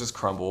fortresses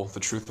crumble, the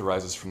truth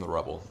arises from the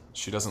rubble.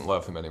 She doesn't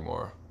love him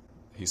anymore.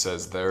 He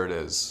says, "There it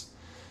is."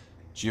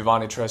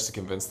 Giovanni tries to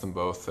convince them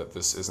both that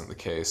this isn't the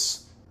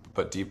case,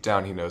 but deep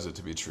down he knows it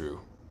to be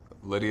true.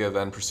 Lydia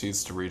then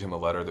proceeds to read him a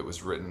letter that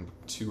was written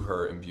to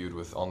her imbued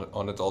with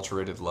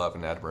unadulterated love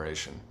and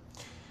admiration.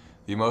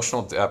 The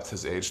emotional depth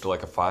has aged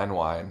like a fine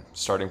wine,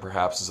 starting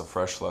perhaps as a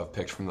fresh love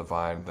picked from the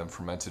vine, then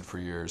fermented for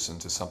years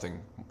into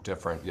something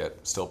different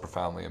yet still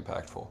profoundly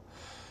impactful.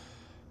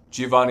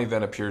 Giovanni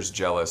then appears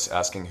jealous,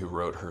 asking who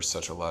wrote her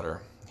such a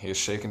letter. He is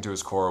shaken to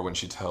his core when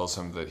she tells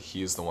him that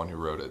he is the one who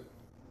wrote it.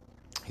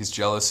 He's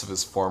jealous of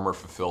his former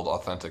fulfilled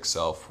authentic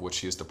self, which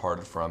he has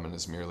departed from and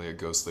is merely a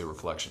ghostly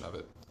reflection of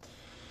it.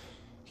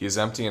 He is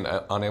empty and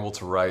unable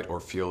to write or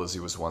feel as he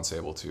was once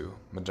able to.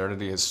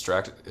 Modernity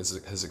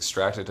has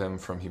extracted him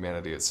from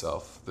humanity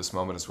itself. This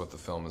moment is what the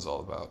film is all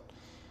about.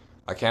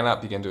 I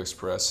cannot begin to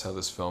express how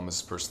this film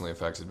has personally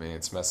affected me.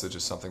 Its message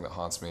is something that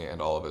haunts me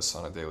and all of us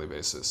on a daily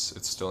basis.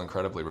 It's still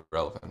incredibly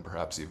relevant,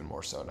 perhaps even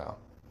more so now.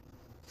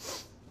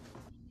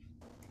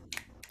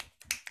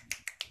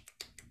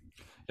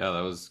 Yeah,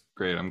 that was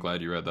great. I'm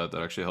glad you read that.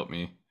 That actually helped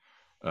me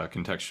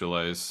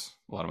contextualize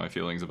a lot of my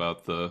feelings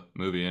about the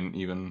movie, and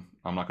even,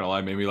 I'm not gonna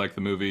lie, made me like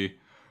the movie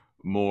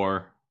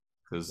more,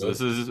 because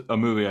this is a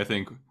movie I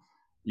think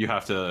you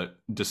have to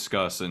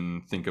discuss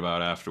and think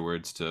about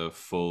afterwards to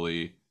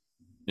fully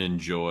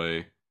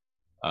enjoy.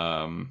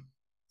 I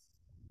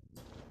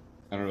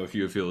don't know if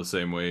you feel the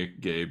same way,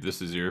 Gabe.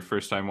 This is your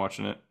first time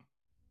watching it?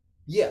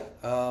 Yeah,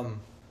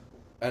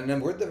 and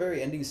then we're at the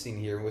very ending scene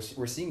here.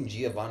 We're seeing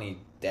Giovanni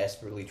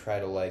desperately try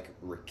to like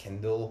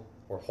rekindle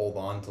or hold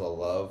on to the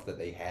love that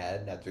they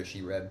had after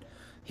she read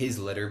his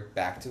letter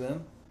back to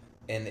him,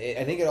 and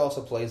I think it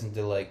also plays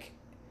into like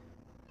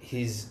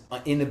his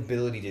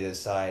inability to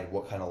decide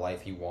what kind of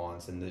life he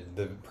wants, and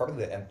the part of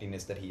the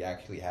emptiness that he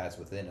actually has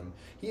within him.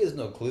 He has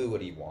no clue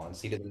what he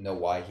wants. He doesn't know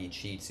why he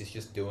cheats. He's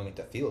just doing it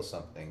to feel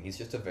something. He's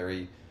just a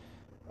very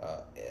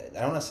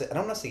I don't want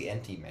to say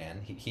empty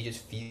man. He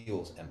just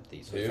feels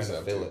empty, so he's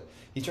trying to fill it.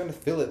 He's trying to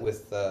fill it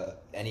with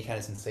any kind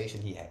of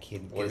sensation he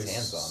can get his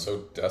hands on.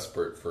 So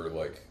desperate for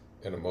like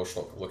an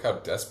emotional. Look how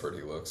desperate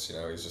he looks. You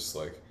know, he's just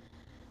like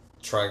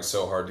trying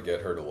so hard to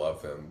get her to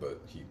love him,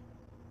 but he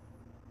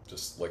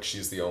just like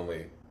she's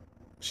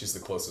the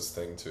closest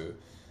thing to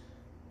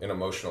an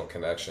emotional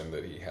connection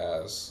that he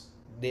has.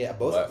 Yeah,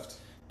 left.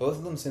 Both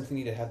of them simply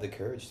need to have the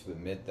courage to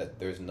admit that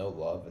there's no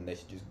love and they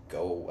should just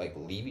go like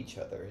leave each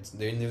other.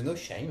 There's no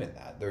shame in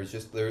that. There's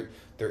just there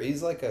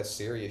is like a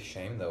serious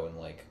shame though in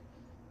like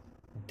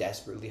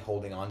desperately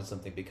holding on to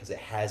something because it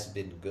has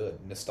been good.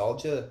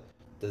 Nostalgia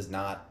does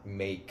not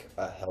make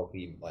a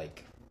healthy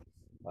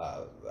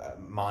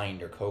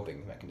mind or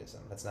coping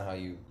mechanism. That's not how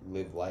you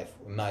live life,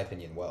 in my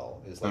opinion.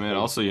 Well, is I like mean,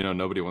 holding. also,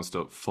 nobody wants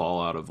to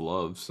fall out of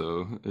love,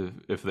 so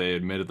if they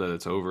admitted that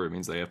it's over, it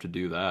means they have to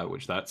do that,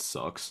 which that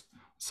sucks.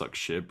 Sucks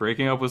shit.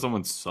 Breaking up with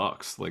someone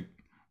sucks. Like,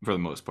 for the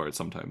most part,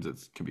 sometimes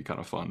it can be kind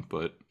of fun,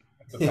 but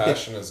If the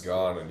passion is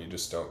gone and you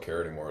just don't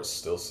care anymore, it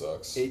still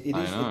sucks. It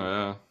I is.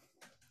 know,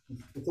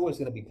 It's always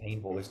going to be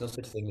painful. There's no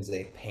such thing as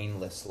a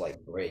painless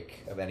like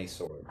break of any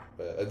sort,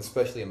 but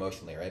especially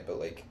emotionally, right? But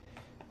like,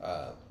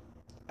 uh,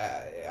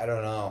 I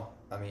don't know.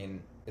 I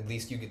mean, at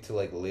least you get to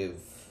like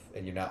live,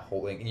 and you're not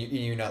holding, and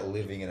you're not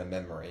living in a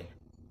memory.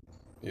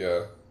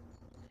 Yeah.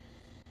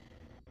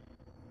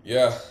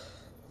 Yeah.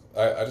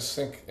 I just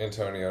think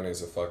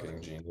Antonioni's a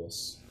fucking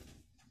genius.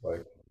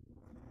 Like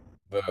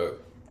the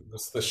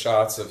just the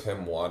shots of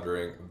him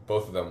wandering,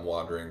 both of them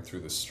wandering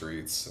through the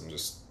streets, and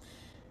just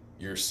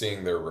you're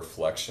seeing their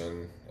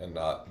reflection and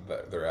not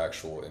their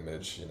actual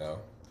image,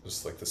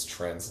 just like this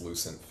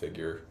translucent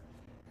figure,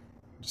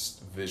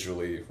 just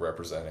visually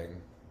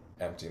representing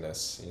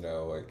emptiness,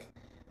 like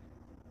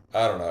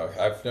I don't know.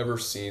 I've never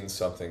seen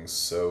something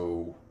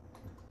so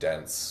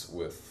dense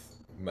with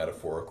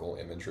metaphorical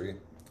imagery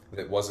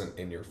that wasn't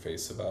in your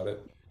face about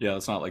it. yeah.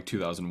 It's not like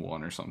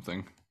 2001 or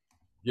something.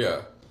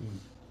 Yeah,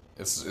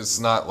 it's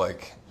not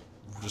like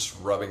just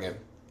rubbing it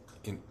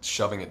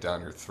shoving it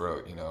down your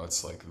throat.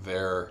 It's like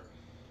there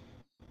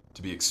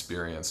to be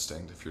experienced,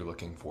 and if you're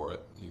looking for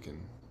it, you can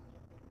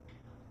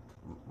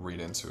read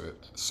into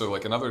it. So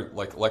like another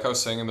like I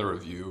was saying in the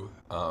review,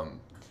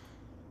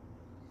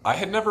 I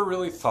had never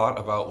really thought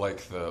about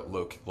like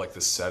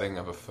the setting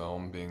of a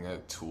film being a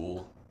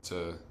tool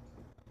to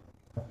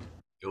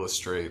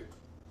illustrate,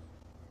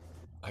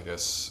 I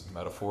guess,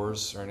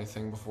 metaphors or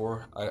anything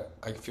before.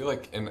 I feel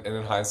like in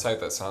hindsight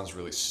that sounds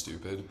really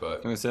stupid, but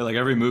I'm gonna say, like,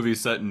 every movie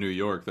set in New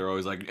York, they're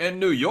always like, and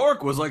New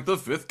York was like the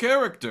fifth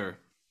character.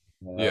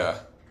 yeah.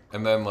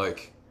 And then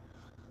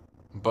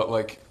but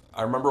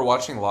I remember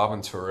watching La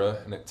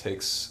Ventura, and it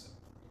takes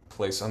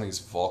place on these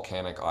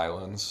volcanic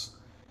islands,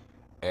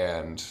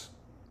 and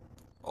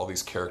all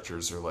these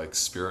characters are like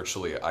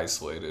spiritually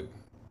isolated,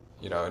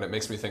 and it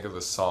makes me think of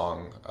the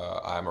song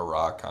 "I'm a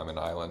Rock, I'm an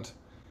Island"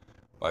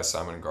 by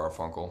Simon and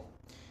Garfunkel.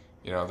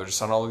 They're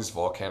just on all these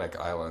volcanic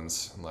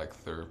islands, and like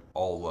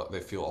they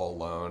feel all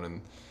alone,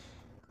 and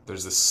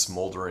there's this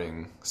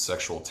smoldering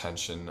sexual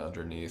tension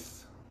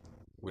underneath,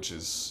 which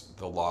is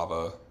the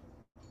lava.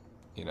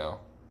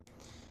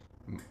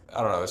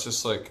 I don't know. It's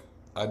just like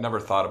I'd never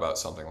thought about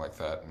something like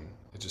that, and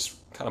it just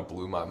kind of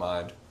blew my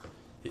mind.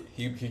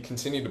 He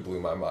continued to blow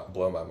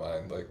my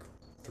mind like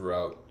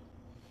throughout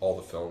all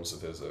the films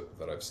of his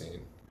that I've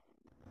seen,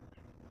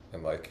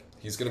 and like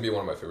he's gonna be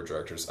one of my favorite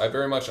directors. I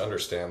very much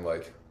understand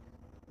like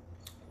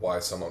why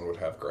someone would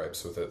have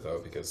gripes with it though,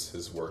 because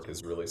his work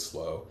is really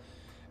slow,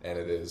 and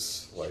it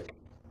is like,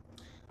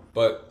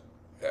 but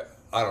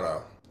I don't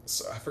know.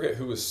 So I forget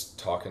who was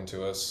talking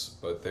to us,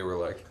 but they were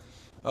like,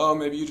 "Oh,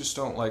 maybe you just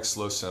don't like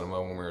slow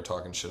cinema," when we were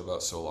talking shit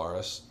about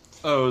Solaris.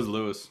 Oh, it was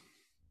Lewis.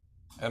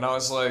 And I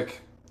was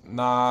like,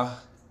 nah,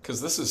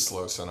 because this is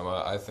slow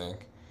cinema, I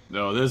think.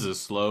 No, this is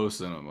slow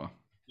cinema.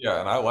 Yeah,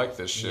 and I like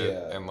this shit.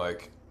 Yeah. And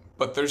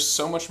but there's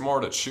so much more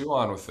to chew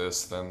on with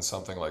this than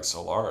something like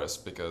Solaris,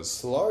 because,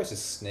 Solaris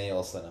is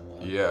snail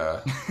cinema.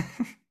 yeah.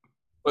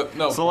 But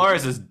no,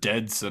 Solaris is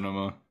dead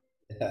cinema.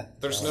 Yeah.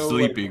 there's no,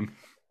 Sleeping.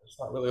 there's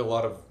not really a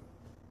lot of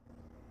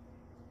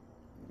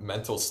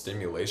mental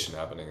stimulation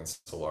happening in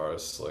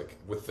Solaris. Like,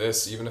 with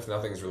this, even if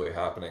nothing's really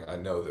happening, I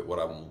know that what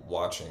I'm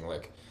watching,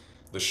 like,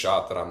 the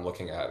shot that I'm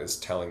looking at is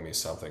telling me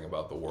something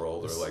about the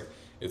world, or like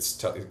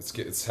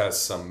it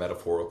has some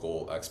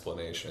metaphorical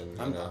explanation.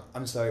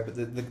 I'm sorry, but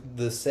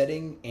the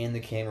setting and the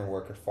camera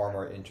work are far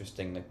more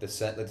interesting. Like the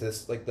set, like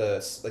this, like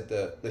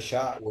the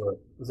shot where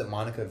was it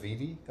Monica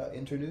Vivi got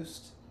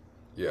introduced?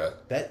 Yeah,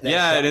 That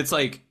Yeah, shot, and it's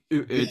like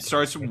it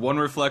starts one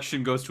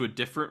reflection goes to a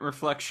different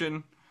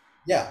reflection.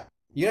 yeah.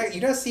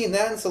 You're not seeing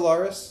that in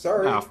Solaris.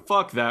 Sorry. Ah,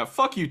 fuck that.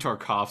 Fuck you,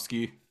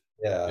 Tarkovsky.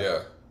 Yeah. yeah.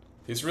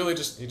 He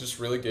just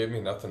really gave me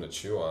nothing to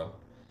chew on.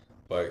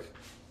 Like,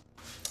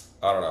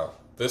 I don't know.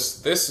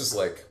 This is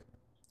like,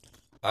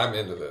 I'm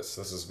into this.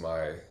 This is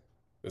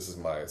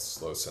my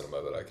slow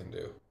cinema that I can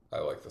do. I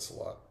like this a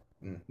lot.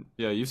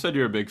 Yeah, you said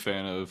you're a big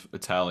fan of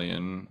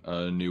Italian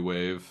new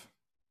wave.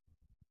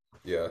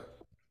 Yeah.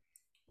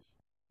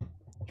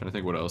 Trying to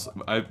think what else.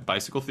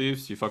 Bicycle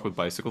Thieves. You fuck with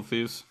Bicycle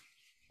Thieves?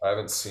 I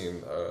haven't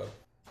seen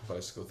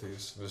Bicycle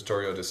Thieves.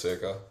 Vittorio De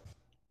Sica.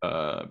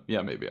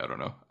 Yeah, maybe, I don't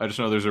know. I just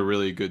know there's a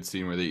really good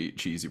scene where they eat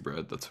cheesy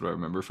bread. That's what I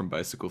remember from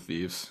Bicycle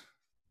Thieves.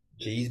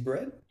 Cheese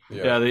bread.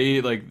 Yeah, they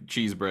eat like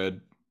cheese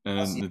bread, and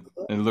Asiago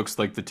it looks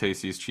like the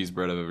tastiest cheese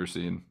bread I've ever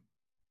seen.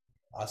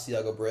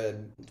 Asiago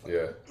bread.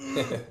 Yeah.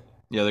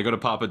 Yeah, they go to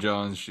Papa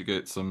John's to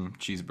get some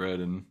cheese bread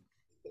and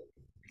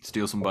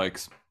steal some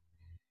bikes.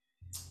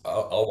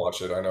 I'll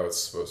watch it. I know you're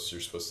supposed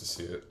to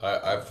see it.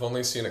 I've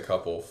only seen a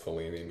couple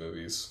Fellini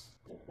movies.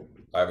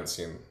 I haven't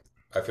seen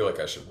I feel like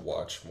I should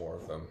watch more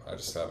of them. I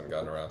just haven't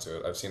gotten around to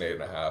it. I've seen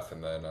 8.5,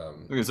 and then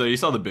Okay, so you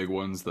saw the big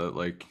ones that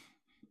like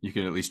you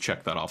can at least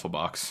check that off a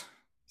box.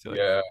 So, like,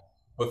 yeah,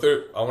 but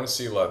there I want to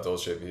see La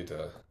Dolce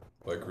Vita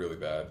like really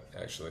bad.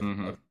 Actually,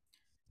 mhm.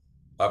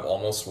 I've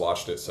almost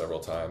watched it several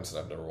times, and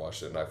I've never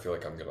watched it, and I feel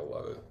like I'm gonna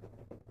love it.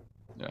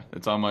 Yeah,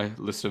 it's on my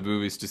list of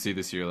movies to see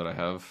this year that I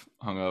have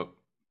hung up.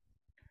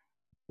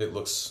 It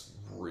looks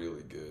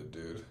really good,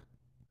 dude.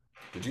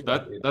 Did you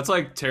like That it? that's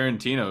like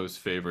Tarantino's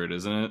favorite,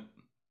 isn't it?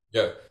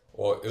 Yeah.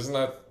 Well, isn't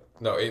that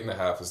no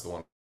 8.5 is the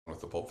one with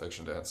the Pulp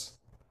Fiction dance.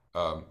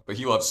 But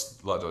he loves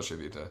La Dolce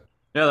Vita.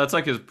 Yeah, that's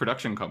like his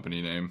production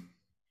company name.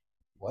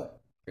 What?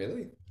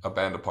 Really? A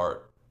Band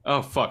Apart.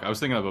 Oh fuck, I was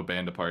thinking of A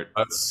Band Apart.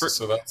 That's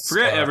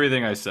Forget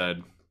everything I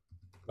said.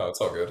 no,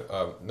 it's all good.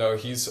 No,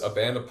 he's A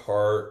Band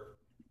Apart.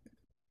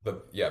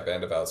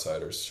 Band of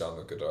Outsiders.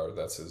 Jean-Luc Godard.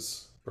 That's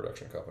his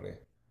production company.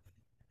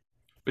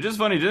 Which is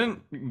funny,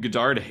 didn't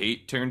Godard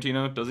hate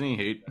Tarantino? Doesn't he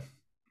hate?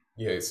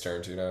 He hates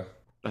Tarantino.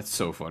 That's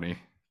so funny.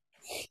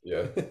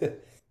 Yeah,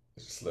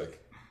 it's just like,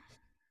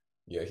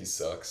 yeah, he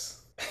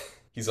sucks.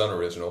 He's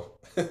unoriginal.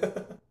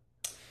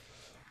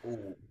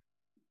 Ooh,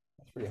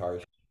 that's pretty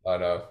harsh. I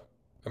know.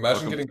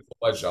 Imagine Welcome. getting told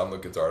by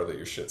Jean-Luc Godard that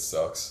your shit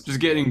sucks. Just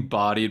getting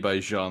bodied by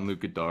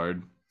Jean-Luc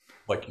Godard.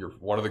 Like you're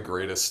one of the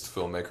greatest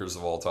filmmakers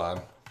of all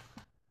time.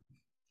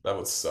 That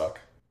would suck.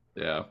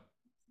 Yeah.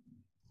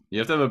 You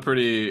have to have a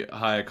pretty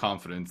high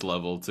confidence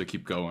level to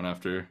keep going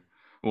after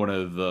one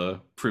of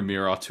the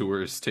premier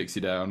auteurs takes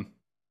you down.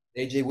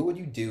 AJ, what would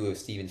you do if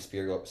Steven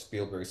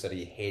Spielberg said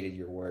he hated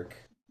your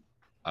work?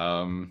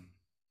 Um,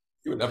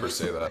 You would never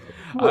say that.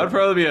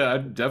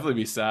 I'd definitely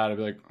be sad. I'd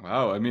be like,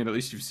 wow, I mean, at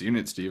least you've seen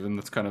it, Steven.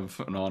 That's kind of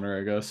an honor,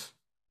 I guess.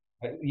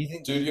 You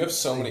think, Dude, you have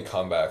so many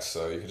comebacks,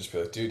 so you could just be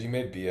like, dude, you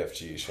made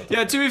BFG. Shut the Yeah,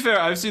 fuck to be fair,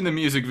 I've seen the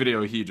music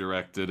video he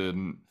directed,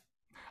 and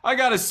I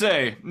gotta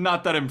say,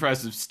 not that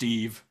impressive,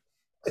 Steve.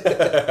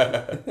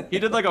 up. He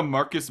did like a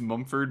Marcus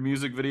Mumford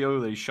music video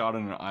that he shot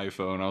on an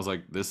iPhone. I was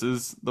like, this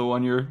is the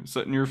one you're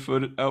setting your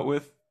foot out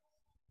with?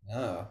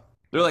 Oh.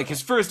 They're like,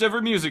 his first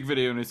ever music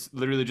video, and it's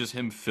literally just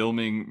him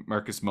filming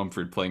Marcus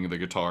Mumford playing the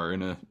guitar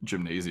in a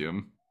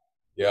gymnasium.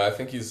 Yeah, I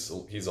think he's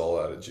all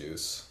out of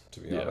juice, to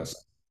be Yeah.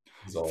 honest.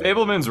 He's all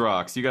Fableman's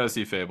rocks. You gotta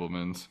see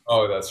Fableman's.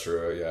 Oh, that's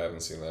true. Yeah, I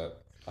haven't seen that.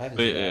 I haven't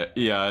But seen yeah, that.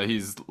 yeah,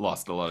 he's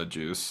lost a lot of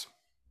juice.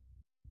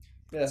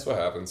 Yeah, That's what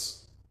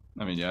happens.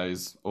 I mean, yeah,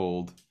 he's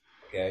old.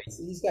 okay.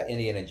 He's got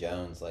Indiana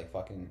Jones, like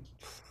fucking,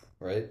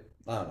 right?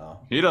 I don't know.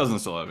 He doesn't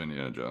still have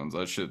Indiana Jones.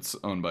 That shit's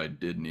owned by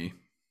Disney.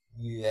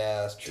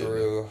 Yeah, that's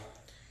true.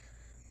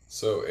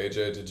 So,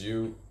 AJ, did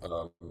you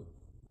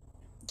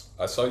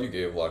I saw you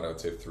gave La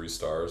Notte 3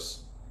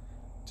 stars.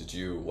 Did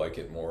you like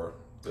it more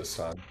this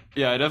time?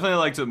 Yeah, I definitely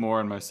liked it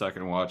more in my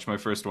second watch. My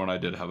first one, I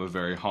did have a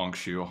very honk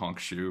shoe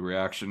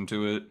reaction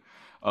to it.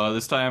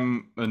 This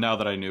time, now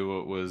that I knew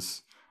what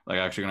was like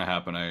actually gonna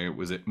happen, I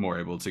was more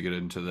able to get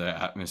into the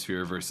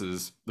atmosphere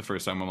versus the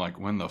first time. I'm like,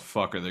 when the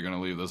fuck are they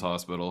gonna leave this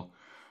hospital?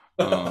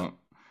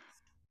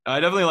 I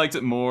definitely liked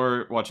it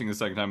more watching the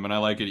second time, and I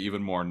like it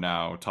even more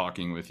now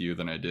talking with you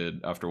than I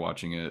did after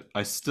watching it.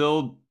 I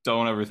still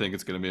don't ever think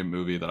it's gonna be a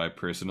movie that I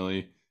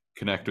personally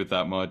connect with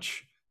that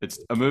much. It's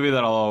a movie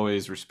that I'll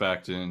always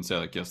respect and say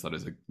like, yes, that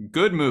is a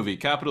good movie,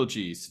 capital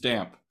G,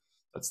 stamp.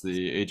 That's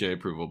the AJ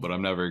approval, but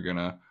I'm never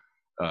gonna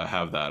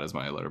have that as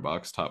my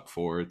letterbox top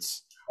four.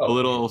 It's a Oh,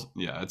 little,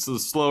 yeah, it's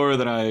slower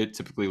than I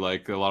typically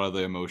like. A lot of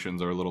the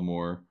emotions are a little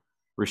more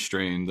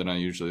restrained than I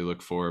usually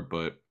look for,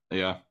 but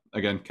yeah,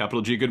 again,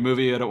 capital G, good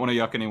movie. I don't want to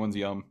yuck anyone's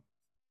yum.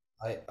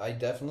 I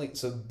definitely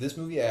so this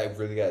movie I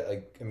really got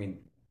like I mean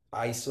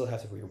I still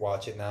have to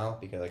rewatch it now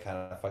because I kind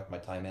of fucked my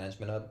time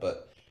management up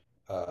but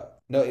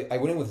no I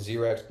went in with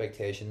zero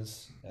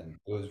expectations and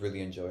it was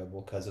really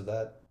enjoyable because of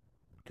that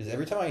because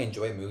every time I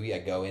enjoy a movie I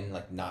go in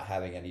like not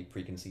having any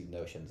preconceived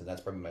notions and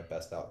that's probably my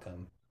best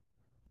outcome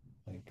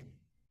like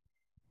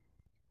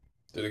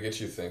did it get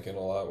you thinking a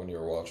lot when you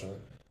were watching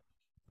it?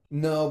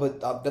 no, but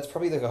that's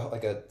probably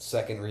like a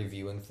second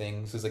reviewing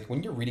thing. So it's like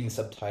when you're reading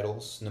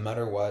subtitles, no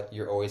matter what,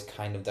 you're always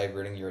kind of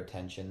diverting your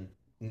attention.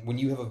 When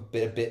you have a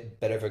bit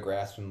better of a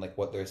grasp on like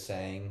what they're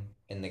saying,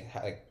 and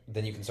like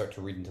then you can start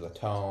to read into the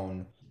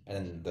tone and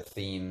then the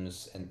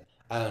themes, and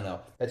I don't know.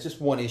 That's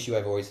just one issue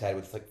I've always had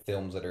with like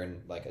films that are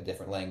in like a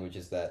different language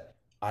is that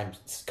I'm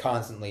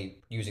constantly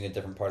using a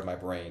different part of my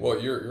brain. Well,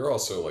 you're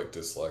also like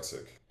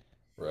dyslexic,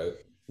 right?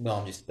 No,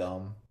 I'm just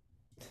dumb.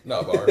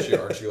 No, but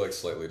aren't you like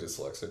slightly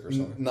dyslexic or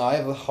something? No, I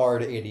have a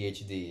hard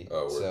ADHD,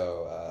 Oh, word.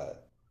 so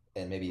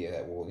and maybe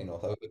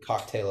well, a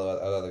cocktail of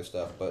other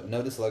stuff, but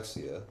no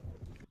dyslexia.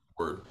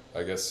 Word.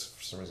 I guess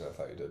for some reason I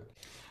thought you did.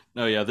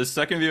 No, yeah, this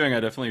second viewing, I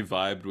definitely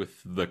vibed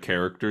with the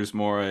characters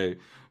more. I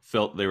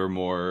felt they were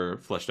more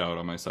fleshed out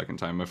on my second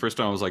time. My first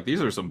time, I was like,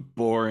 these are some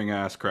boring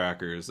ass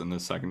crackers. And the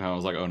second time, I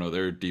was like, oh no,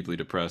 they're deeply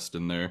depressed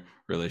and their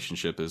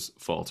relationship is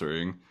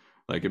faltering.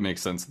 Like, it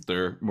makes sense that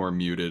they're more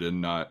muted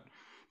and not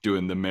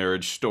doing the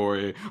marriage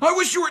story. I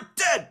wish you were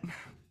dead!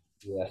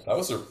 Yeah.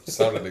 That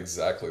sounded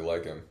exactly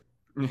like him.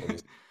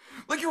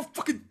 like you're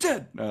fucking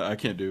dead. I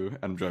can't do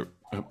Adam Driver.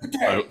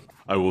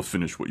 I will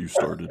finish what you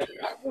started.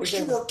 I wish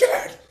you were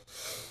dead.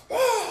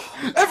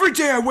 Every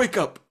day I wake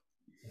up.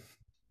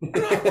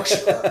 I wish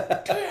you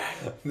were dead.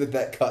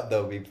 That cut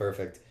though would be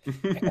perfect.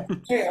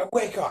 Hey, I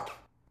wake up.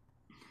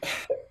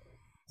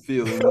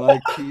 Feeling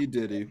like P.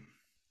 Diddy.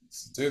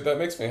 Dude, that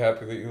makes me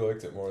happy that you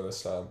liked it more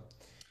this time.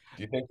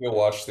 Do you think you'll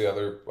watch the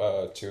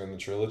other two in the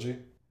trilogy?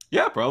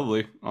 Yeah,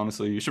 probably.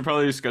 Honestly, you should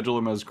probably schedule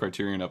them as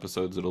Criterion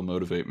episodes. It'll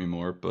motivate me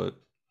more. But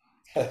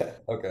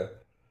Okay.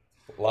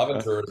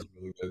 L'Aventura is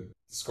really good.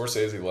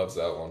 Scorsese loves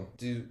that one.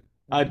 Dude.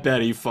 I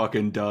bet he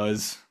fucking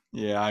does.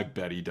 Yeah, I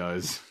bet he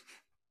does.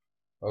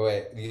 Oh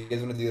wait, you guys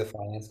want to do the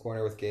finance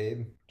corner with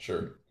Gabe?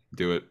 Sure.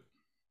 Do it.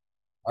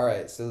 All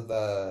right, so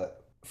the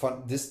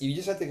fun this you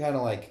just have to kind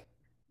of like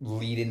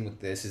lead in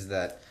with this is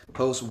that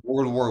post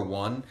World War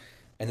One,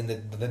 and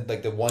then the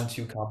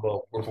 1-2 combo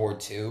of World War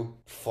Two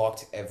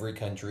fucked every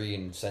country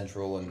in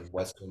Central and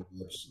Western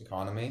Europe's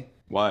economy.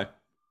 Why?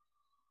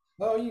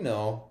 Well, you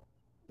know,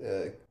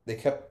 they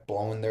kept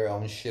blowing their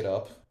own shit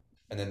up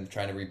and then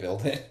trying to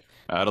rebuild it.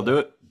 That'll do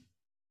it.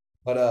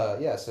 But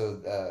yeah,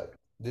 so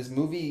this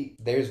movie,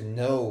 there's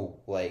no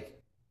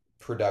like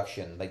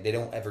production. Like they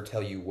don't ever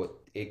tell you what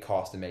it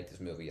cost to make this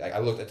movie. I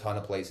looked a ton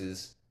of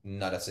places,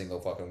 not a single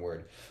fucking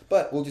word.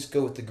 But we'll just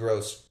go with the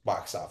gross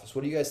box office.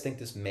 What do you guys think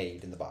this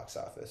made in the box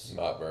office?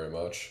 Not very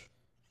much.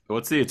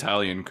 What's the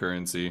Italian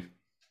currency?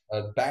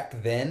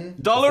 Back then,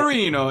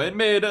 Dollarino. It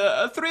made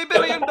a $3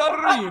 billion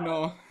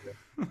dollarino.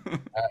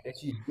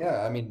 actually,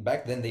 yeah, I mean,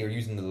 back then they were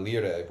using the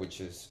lira, which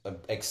is an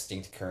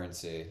extinct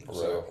currency.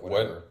 So Right. When?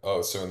 whatever.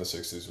 Oh, so in the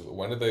 60s.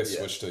 When did they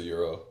switch to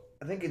euro?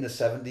 I think in the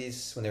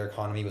 70s, when their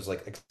economy was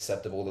like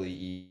acceptable to the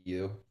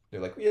EU,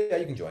 they're like, yeah,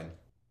 you can join.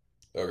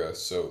 Okay,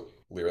 so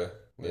lira.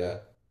 Yeah.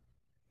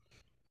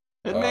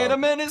 It made a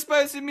many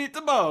spicy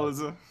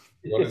meatballs.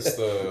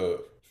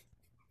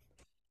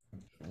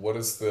 What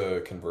is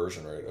the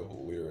conversion rate of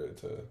lira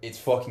to? It's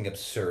fucking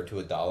absurd to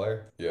a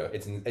dollar. Yeah.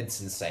 It's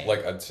insane.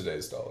 Like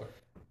today's dollar.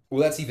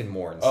 Well, that's even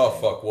more insane. Oh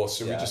fuck. Well,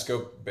 should we Yeah. just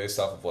go based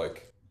off of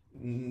like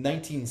In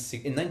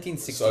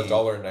 1960. so a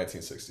dollar in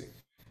 1960?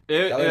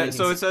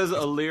 So it says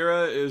a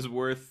lira is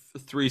worth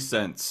 3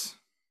 cents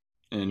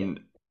in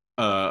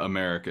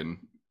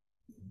American.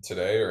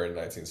 Today or in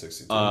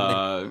 1962?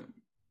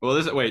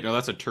 No,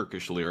 that's a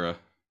Turkish lira.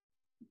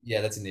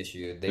 Yeah, that's an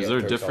issue. Is there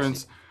a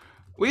difference?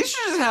 We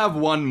should just have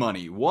one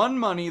money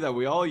that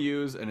we all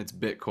use, and it's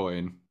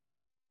Bitcoin.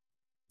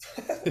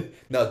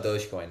 No,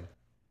 Dogecoin.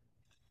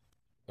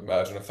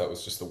 Imagine if that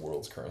was just the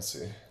world's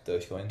currency.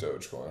 Dogecoin.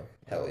 Dogecoin.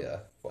 Hell yeah.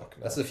 Fuck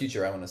no. That's the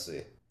future I want to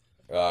see.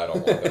 I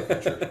don't want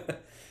that future.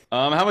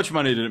 How much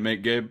money did it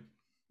make, Gabe?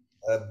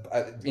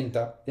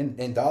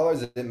 In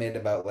dollars, it made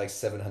about like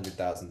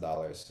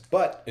 $700,000.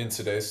 But In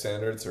today's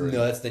standards, or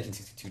no, that's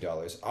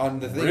 $1962. On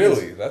the thing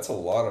really, that's a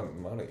lot of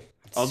money.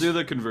 I'll do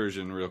the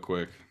conversion real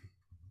quick.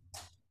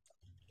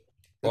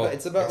 Well,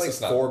 it's about I guess like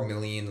it's not- 4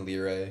 million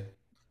lira.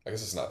 I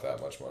guess it's not that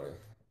much money.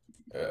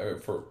 I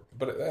mean,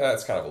 but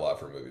that's kind of a lot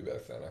for a movie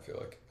back then. I feel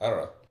like I don't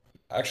know.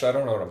 Actually, I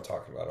don't know what I'm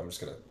talking about. I'm just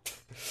gonna.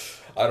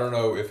 I don't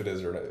know if it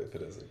is or if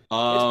it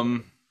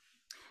isn't.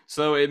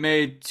 So it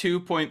made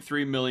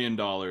 $2.3 million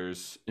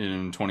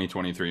in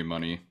 2023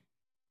 money.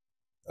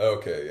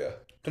 Okay, yeah.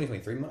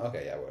 2023?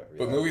 Okay, yeah, whatever.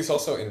 But yeah. movies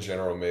also in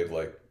general made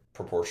like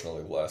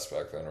proportionally less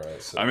back then,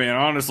 right? So, I mean,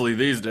 honestly,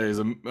 these days,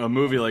 a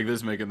movie like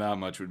this making that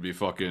much would be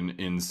fucking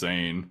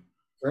insane.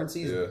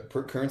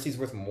 Currency's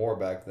worth more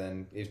back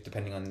then,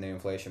 depending on the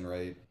inflation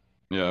rate.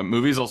 Yeah,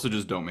 movies also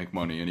just don't make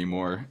money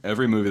anymore.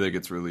 Every movie that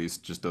gets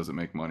released just doesn't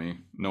make money.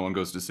 No one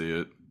goes to see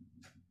it.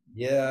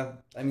 Yeah,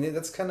 I mean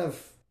that's kind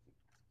of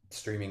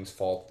streaming's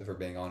fault, if we're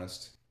being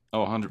honest.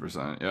 Oh,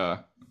 100%, yeah.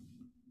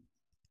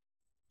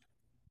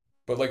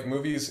 but like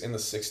movies in the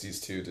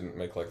 '60s too didn't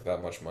make like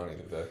that much money,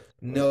 did they?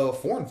 No,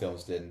 foreign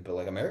films didn't, but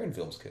like American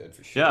films could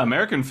for sure. Yeah,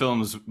 American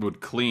films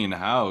would clean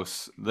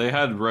house. They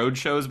had road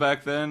shows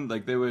back then.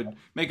 Like, they would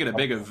make it a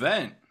big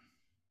event.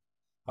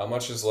 How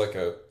much is like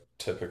a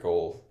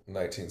typical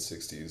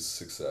 1960s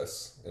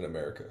success in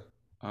America?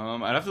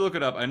 I'd have to look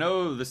it up. I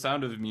know The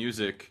Sound of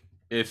Music,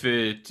 if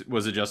it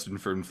was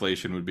adjusted for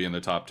inflation, would be in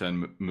the top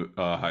 10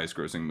 highest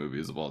grossing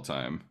movies of all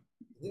time.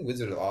 I think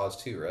Wizard of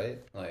Oz too, right?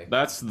 Like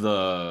Was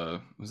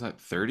that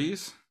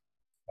 30s?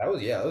 that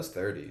was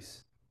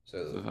 30s.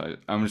 So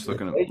I'm just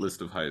looking at a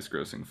list of highest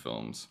grossing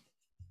films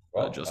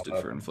Well, adjusted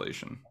for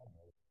inflation.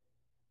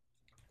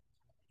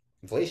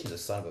 inflation's a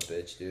son of a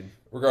bitch, dude.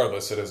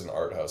 Regardless, it is an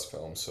art house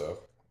film, so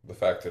the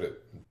fact that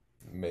it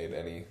made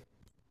any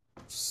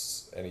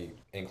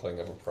inkling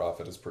of a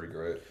profit is pretty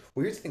great.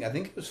 Weird thing, I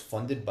think it was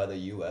funded by the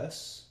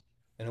U.S.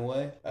 in a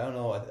way. I don't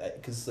know,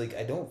 because like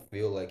I don't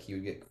feel like he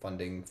would get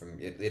funding from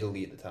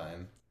Italy at the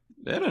time.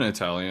 They had an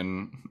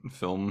Italian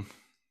film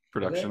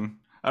production.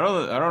 I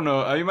don't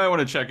know. You might want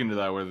to check into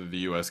that, whether the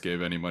U.S.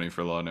 gave any money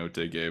for La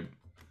Notte, Gabe.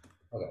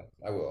 Okay,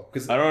 I will.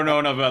 Because I don't know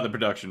enough about the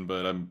production,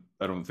 but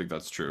I don't think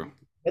that's true.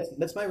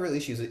 That's my real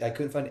issue. Is I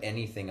couldn't find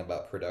anything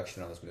about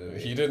production on this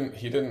movie. He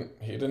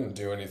didn't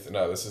do anything.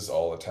 No, this is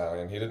all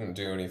Italian. He didn't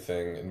do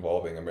anything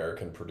involving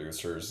American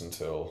producers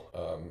until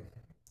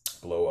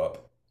Blow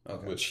Up,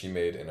 Okay. which he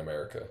made in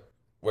America.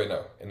 Wait,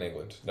 no, in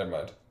England. Never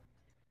mind.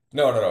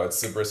 No, no, no. It's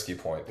Zabriskie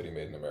Point that he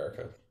made in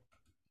America.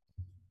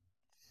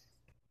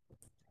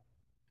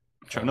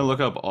 Trying to look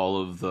up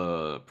all of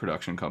the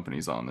production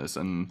companies on this,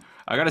 and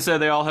I gotta say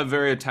they all have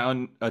very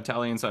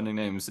Italian sounding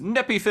names.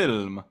 Nepi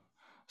Film,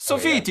 Oh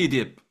yeah, Sofiti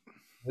Dip.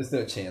 There's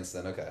no chance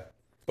then. Okay.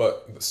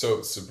 but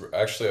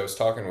actually, I was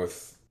talking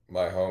with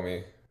my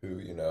homie who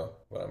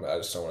but I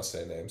just don't want to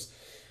say names.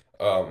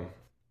 Um,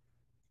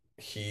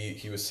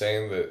 he was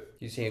saying that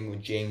You see him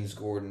with James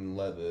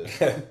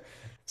Gordon-Levitt.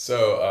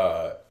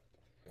 so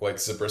like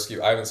Zabriskie.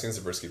 I haven't seen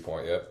Zabriskie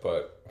Point yet,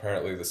 but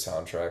apparently the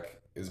soundtrack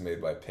is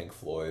made by Pink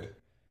Floyd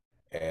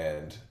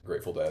and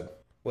Grateful Dead.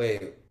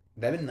 Wait,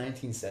 that in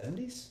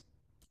 1970s?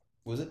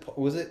 Was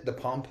it the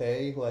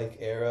Pompeii like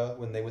era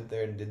when they went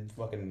there and did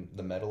fucking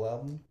the metal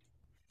album?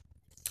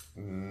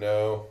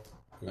 No,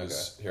 it Okay.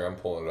 was here. I'm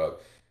pulling it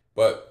up,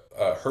 but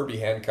Herbie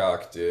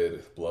Hancock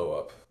did Blow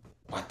Up.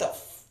 What the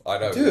f I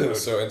know, Dude.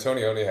 So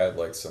Antonioni had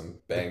like some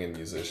banging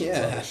musicians on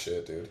Yeah. his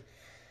shit, dude. It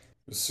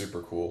was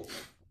super cool.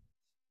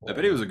 I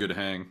bet he was a good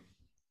hang.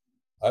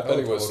 I bet Oh,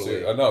 he was totally.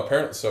 too. No,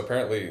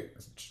 apparently,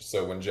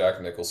 when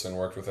Jack Nicholson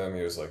worked with him,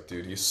 he was like,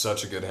 dude, he's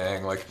such a good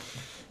hang. Like,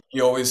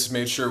 he always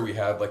made sure we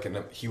had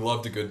he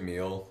loved a good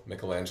meal.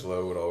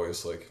 Michelangelo would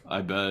always like I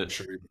make bet.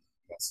 sure we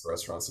best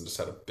restaurants and just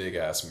had a big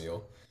ass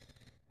meal.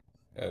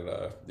 And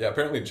yeah,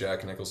 apparently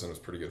Jack Nicholson was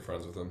pretty good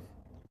friends with him.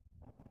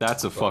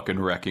 That's a But fucking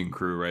wrecking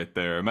crew right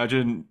there.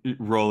 Imagine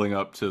rolling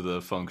up to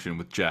the function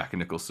with Jack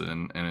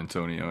Nicholson and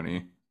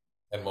Antonioni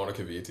and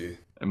Monica Vitti.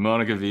 and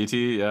Monica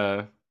Vitti.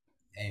 Yeah,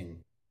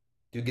 Dang.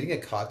 Dude, getting a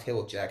cocktail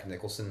with Jack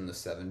Nicholson in the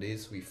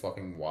 70s would be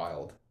fucking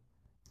wild.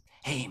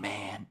 hey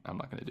man, I'm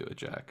not gonna do it,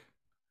 Jack.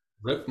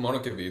 Rip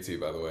Monica Vitti,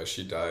 by the way.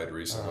 She died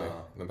recently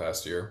Uh, in the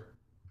past year.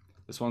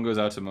 This one goes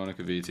out to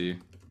Monica Vitti.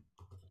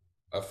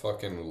 I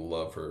fucking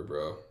love her,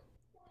 bro.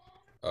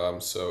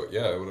 So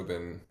yeah, it would have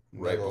been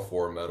right Metal.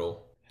 before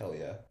Metal Hell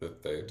yeah.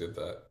 that they did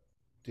that.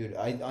 Dude,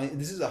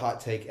 this is a hot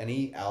take.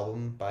 Any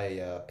album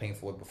by Pink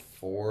Floyd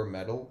before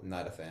Metal,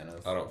 not a fan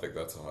of. I don't think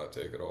that's a hot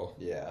take at all.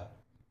 Yeah.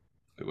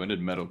 Wait, when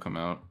did Metal come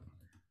out?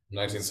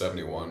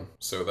 1971.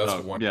 So that's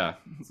Oh, one. yeah,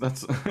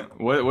 that's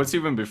what's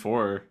even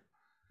before.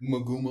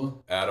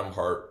 Umaguma. Adam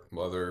Hart,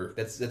 Mother,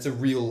 That's a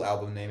real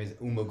album name. Is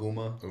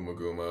Umaguma.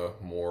 Umaguma,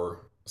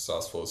 More,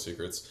 Sauce Full of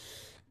Secrets.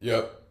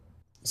 Yep.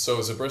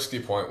 So Zabriskie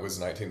Point was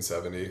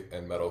 1970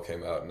 and Metal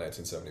came out in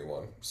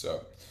 1971.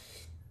 So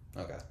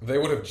Okay. they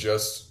would have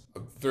just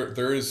the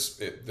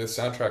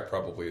soundtrack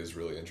probably is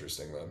really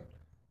interesting then.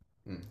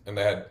 Hmm. And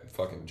they had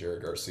fucking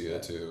Jerry Garcia Yeah.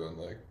 too and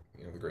like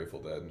the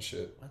Grateful Dead and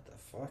shit. What the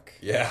fuck?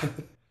 Yeah.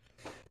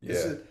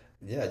 This Yeah. is,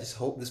 yeah, I just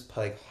hope this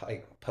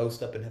like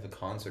post up and have a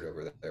concert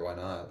over there. Why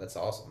not? That's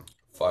awesome.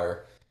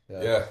 Fire.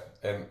 Yeah. Yeah.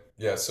 And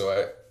yeah, so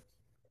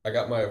I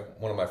got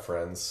one of my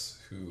friends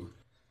who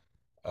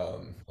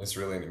is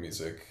really into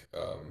music,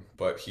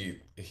 but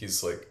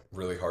he's like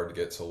really hard to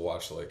get to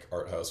watch like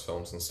art house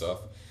films and stuff.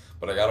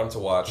 But I got him to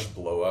watch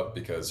Blow Up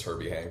because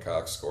Herbie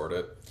Hancock scored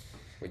it.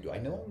 Wait, do I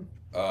know him?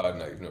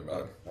 No, you've never met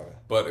him. Okay.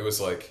 But it was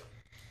like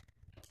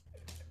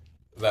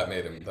that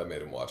made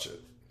him watch it.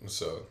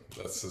 So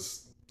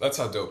that's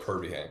how dope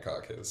Herbie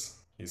Hancock is.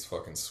 He's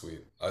fucking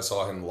sweet. I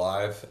saw him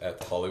live at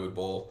the Hollywood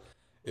Bowl.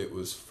 It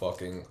was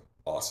fucking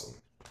awesome.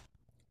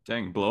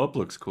 Dang, Blow Up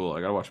looks cool.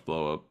 I gotta watch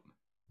Blow Up.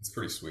 It's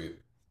pretty sweet.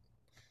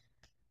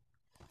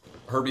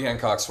 Herbie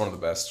Hancock's one of the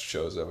best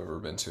shows I've ever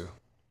been to.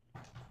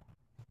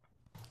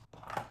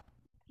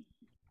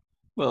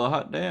 Well,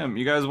 hot damn.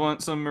 You guys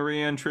want some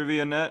Marianne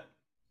trivia net?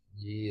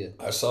 Yeah.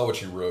 I saw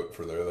what you wrote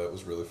for there. That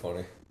was really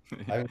funny.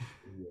 I haven't-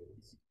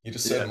 You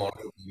just said Yeah.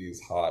 Monica Vitti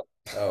is hot.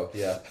 Oh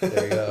yeah.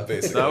 There you go.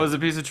 Basically. That was a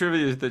piece of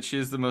trivia that she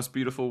is the most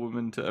beautiful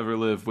woman to ever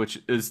live,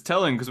 which is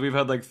telling because we've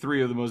had like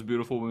 3 of the most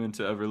beautiful women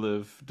to ever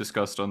live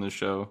discussed on this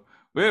show.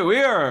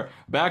 We are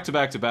back to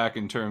back to back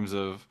in terms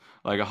of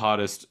like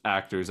hottest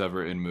actors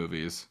ever in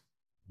movies.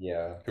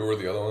 Yeah. Who were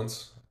the other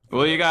ones?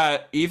 Well, you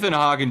got Ethan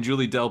Hawke and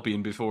Julie Delpy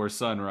in Before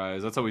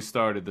Sunrise. That's how we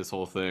started this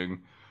whole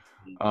thing.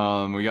 We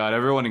got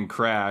everyone in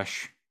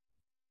Crash.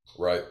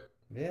 Right.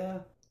 Yeah.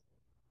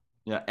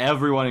 Yeah,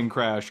 everyone in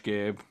Crash,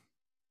 Gabe.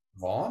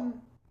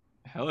 Vaughn?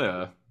 Hell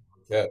yeah.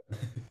 Yeah.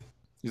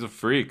 He's a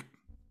freak.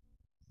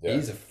 Yeah.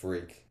 He's a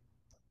freak.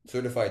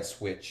 Certified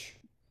switch.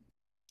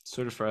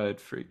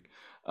 Certified freak.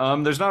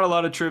 There's not a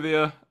lot of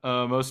trivia.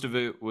 Most of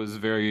it was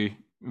very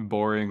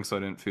boring, so I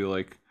didn't feel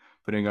like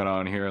putting it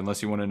on here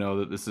unless you want to know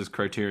that this is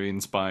Criterion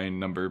Spine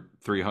number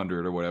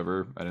 300 or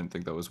whatever. I didn't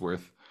think that was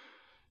worth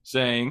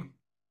saying.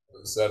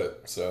 Said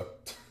it. So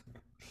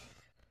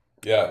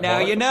yeah. Now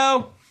you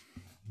know.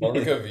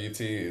 Monica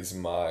Vitti is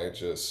my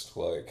just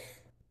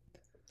like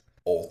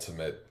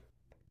ultimate,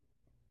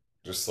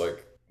 just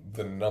like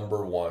the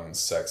number one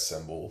sex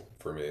symbol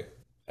for me.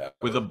 Ever.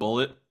 With a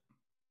bullet.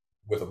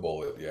 With a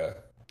bullet, yeah.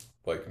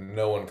 Like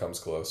no one comes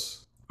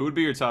close. Who would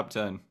be your top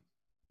 10?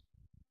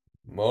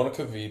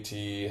 Monica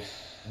Vitti.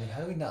 I mean,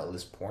 how do we not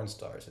list porn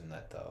stars in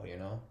that though? You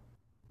know?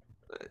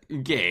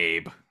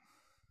 Gabe,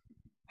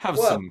 have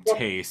What? some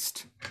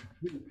taste.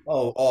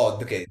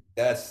 Okay.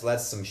 That's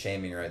some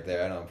shaming right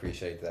there. I don't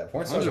appreciate that.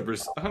 Porn stars are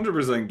 100%,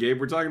 100%, Gabe.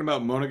 We're talking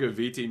about Monica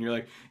Vitti, and you're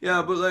like,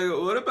 yeah, but like,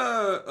 what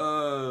about?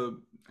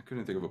 I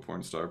couldn't think of a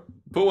porn star.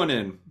 Put one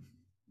in.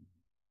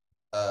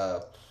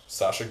 uh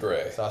Sasha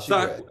Grey. Sasha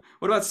Sa- Grey.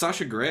 what about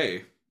Sasha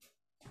Grey?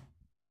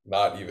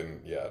 Not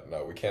even, yeah,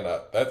 no, we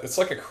cannot. That it's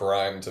like a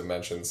crime to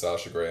mention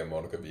Sasha Grey and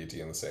Monica Vitti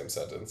in the same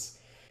sentence.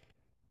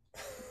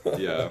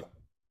 Yeah,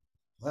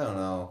 I don't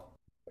know.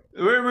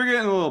 we're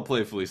getting a little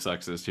playfully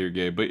sexist here,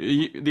 Gabe, but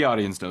the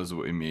audience knows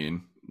what we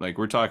mean. Like,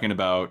 we're talking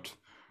about.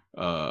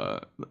 Uh,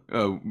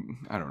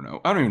 I don't know.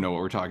 I don't even know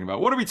what we're talking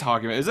about. What are we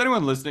talking about? Is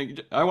anyone listening?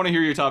 I want to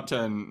hear your top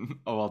 10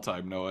 of all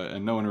time, Noah,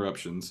 and no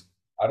interruptions.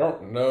 I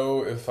don't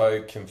know if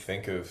I can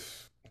think of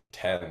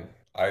 10.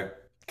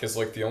 Because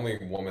like the only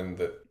woman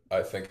that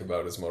I think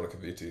about is Monica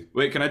Vitti.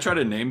 Wait, can I try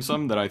to name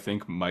some that I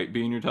think might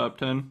be in your top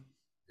 10?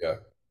 Yeah.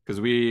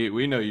 Because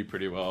we know you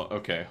pretty well.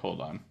 Okay,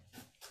 hold on.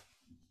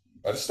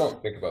 I just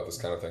don't think about this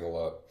kind of thing a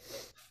lot.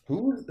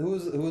 Who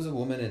was a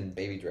woman in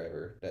Baby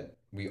Driver that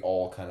we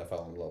all kind of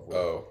fell in love with?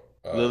 Oh,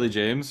 Lily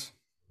James?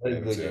 Lily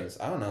yeah. James.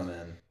 I don't know,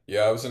 man.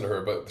 Yeah, I was into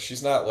her, but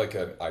she's not like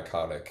an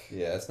iconic.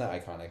 Yeah, it's not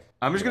iconic.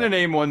 I'm just gonna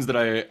name ones that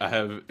I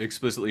have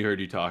explicitly heard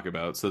you talk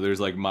about. So there's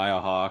like Maya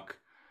Hawke,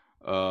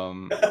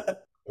 um,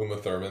 Uma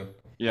Thurman.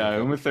 yeah,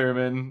 Uma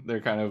Thurman. They're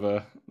kind of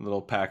a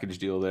little package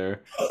deal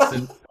there.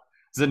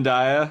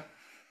 Zendaya.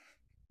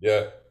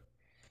 Yeah.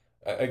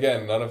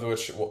 Again, none of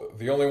which. Well,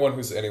 the only one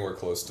who's anywhere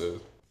close to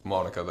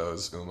Monica, though,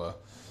 is Uma.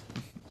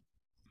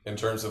 In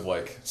terms of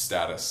like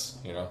status,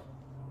 you know?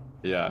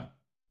 Yeah,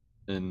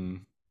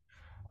 and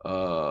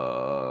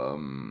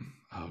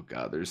oh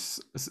god, there's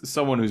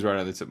someone who's right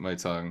on the tip of my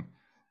tongue.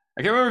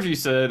 I can't remember if you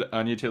said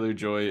Anya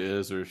Taylor-Joy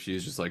is or if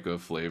she's just like a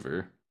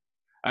flavor.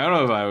 I don't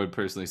know if I would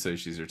personally say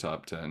she's your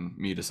top 10.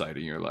 Me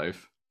deciding your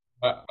life.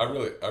 I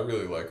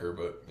really like her,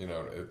 but you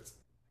know, it's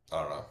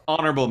I don't know.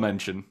 Honorable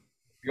mention.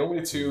 The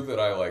only two that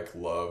I like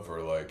love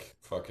are like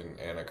fucking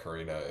Anna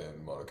Karina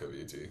and Monica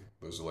Vitti.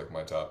 Those are like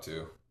my top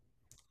two.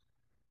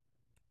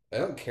 I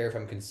don't care if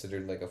I'm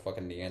considered like a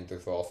fucking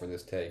Neanderthal for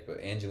this take,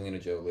 but Angelina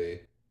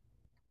Jolie.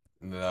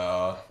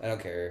 Nah, I don't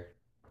care.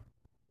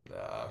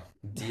 nah.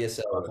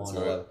 DSL Not on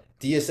into 11.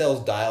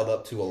 DSL's dialed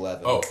up to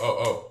 11.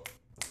 Oh.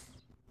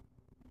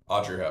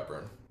 Audrey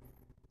Hepburn.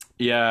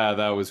 Yeah,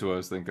 that was who I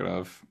was thinking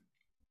of.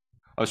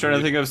 I was trying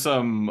to think of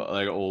some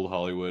like old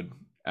Hollywood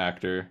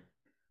actor.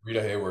 Rita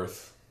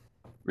Hayworth.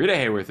 Rita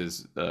Hayworth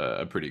is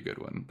a pretty good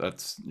one.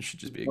 That's should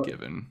just be a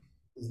given.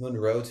 Is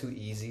Monroe too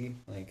easy?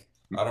 Like,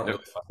 I don't really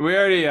find. We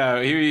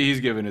already he's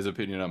given his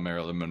opinion on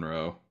Marilyn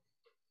Monroe.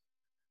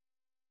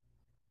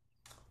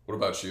 What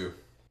about you?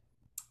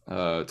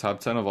 Top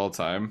 10 of all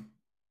time.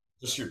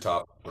 Just your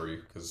top three,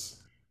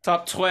 because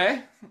Top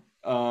 20.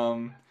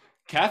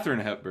 Katharine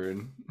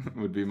Hepburn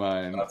would be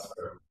mine. that's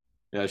fair.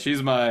 Yeah,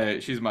 she's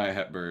my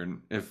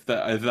Hepburn. If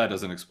that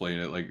doesn't explain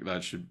it, like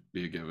that should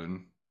be a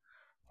given.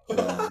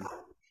 Um,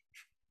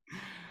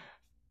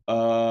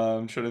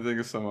 I'm trying to think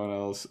of someone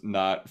else,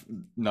 not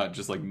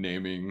just like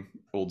naming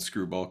old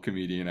screwball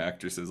comedian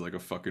actresses like a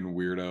fucking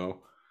weirdo.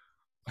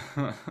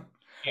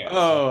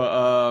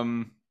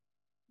 Oh,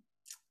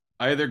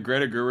 either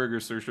Greta Gerwig or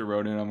Saoirse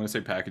Ronan. I'm gonna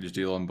say package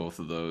deal on both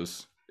of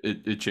those.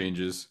 It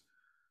changes.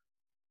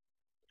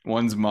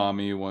 One's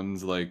mommy,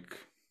 one's like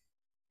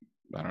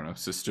I don't know,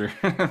 sister.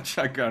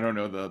 I don't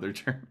know the other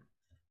term.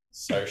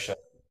 Saoirse.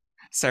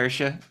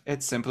 Saoirse.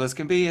 It's simple as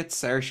can be. It's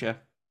Saoirse.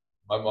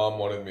 My mom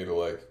wanted me to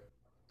like.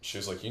 She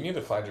was like, "You need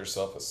to find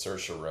yourself a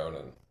Saoirse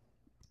Ronan."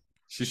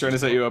 She's trying to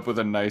set you up with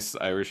a nice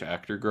Irish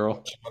actor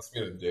girl. She wants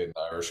me to date an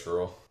Irish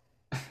girl.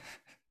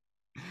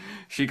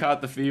 She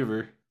caught the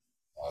fever.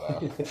 I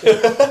don't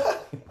know.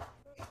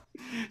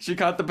 She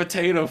caught the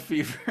potato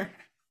fever.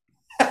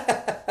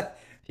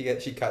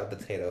 she caught the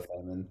potato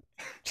famine.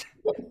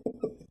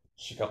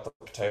 She got the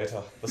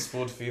potato, the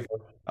spud fever.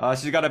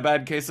 She's got a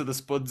bad case of the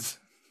spuds.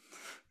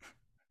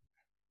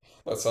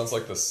 That sounds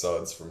like the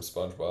suds from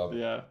SpongeBob.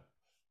 Yeah.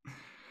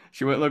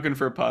 She went looking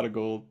for a pot of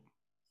gold.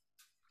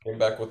 Came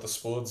back with the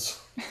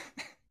spuds.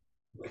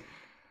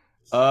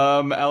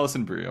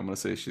 Alison Brie. I'm gonna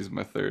say she's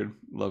my third.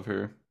 Love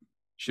her.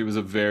 She was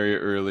a very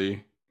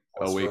early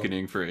Horse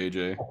awakening for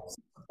AJ.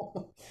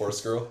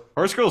 Horse girl.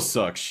 Horse Girl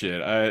sucks shit.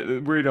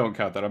 We don't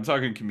count that. I'm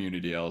talking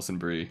Community Alison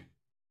Brie.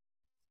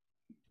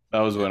 That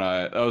was when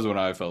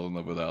I fell in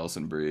love with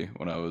Alison Brie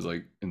when I was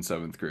like in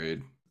 7th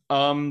grade.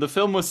 The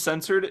film was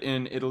censored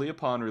in Italy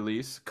upon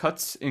release.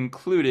 Cuts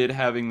included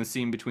having the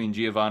scene between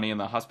Giovanni and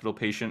the hospital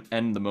patient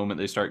end the moment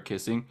they start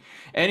kissing.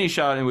 Any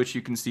shot in which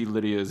you can see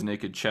Lydia's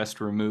naked chest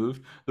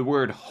removed. The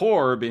word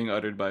whore being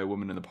uttered by a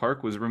woman in the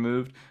park was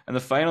removed. And the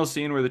final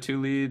scene where the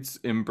two leads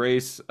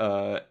embrace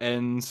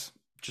ends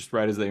just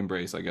right as they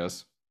embrace, I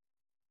guess.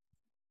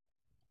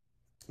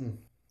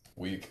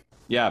 Weak.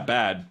 Yeah,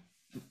 bad.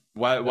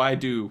 Why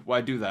do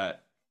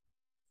that?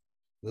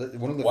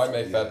 One of the Why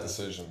make that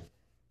decision?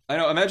 I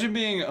know. Imagine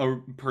being a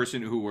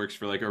person who works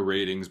for like a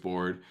ratings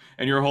board,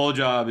 and your whole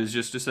job is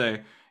just to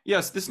say,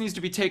 "Yes, this needs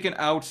to be taken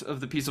out of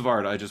the piece of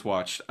art I just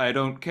watched. I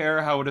don't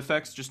care how it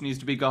affects; just needs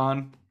to be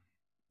gone.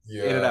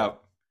 Get it Yeah.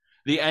 out."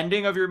 The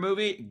ending of your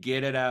movie,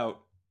 get it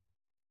out.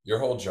 Your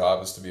whole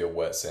job is to be a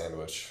wet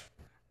sandwich.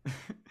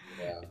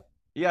 Yeah.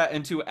 Yeah,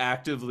 and to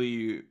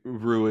actively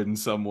ruin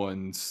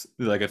someone's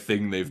like a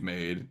thing they've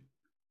made.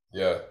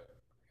 Yeah.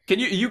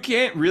 You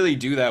can't really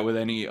do that with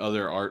any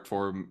other art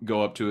form.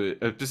 Go up to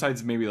it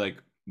besides maybe like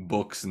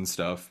books and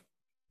stuff.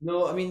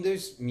 No, I mean,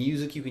 there's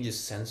music you can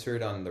just censor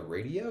it on the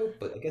radio,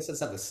 but I guess that's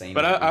not the same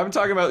But as I'm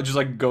talking about just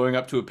like going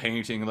up to a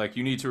painting, like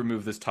you need to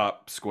remove this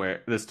top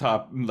square, this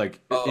top like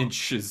Oh,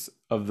 inches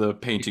of the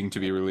painting to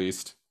be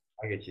released.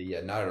 I get you.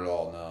 Yeah, not at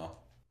all. No.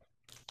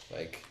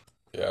 Like,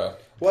 yeah.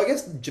 well, I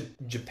guess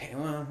Japan.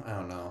 Well, I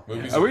don't know.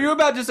 Movies. Yeah. Were you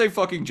about to say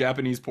fucking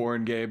Japanese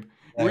porn, Gabe?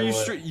 I Were you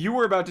was. you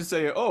were about to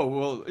say, oh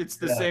well, it's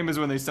the Yeah. same as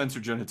when they censor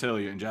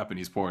genitalia in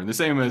Japanese porn, the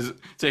same as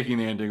taking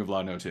the ending of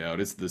La Notte out.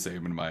 It's the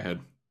same in my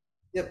head.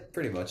 Yep,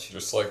 pretty much.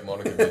 Just like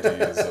Monica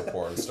Vitti is a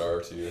porn star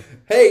to you.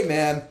 Hey,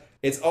 man,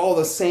 it's all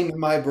the same in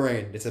my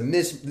brain. It's a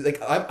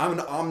like I'm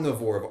an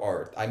omnivore of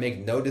art. I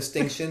make no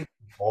distinction.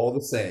 All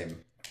the same.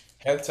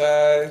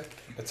 Hentai,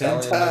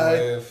 Italian Hentai.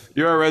 wave.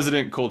 You're a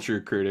resident culture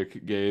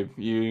critic, Gabe.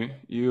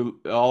 You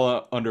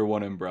all under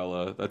one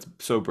umbrella. That's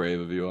so brave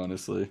of you,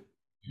 honestly.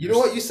 You know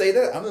what? You say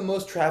that I'm the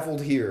most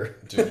traveled here.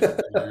 Dude,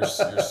 you're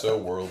so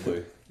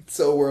worldly.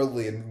 So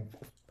worldly and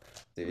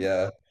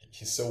yeah,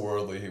 He's so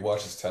worldly. He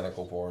watches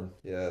tentacle porn.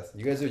 yeah.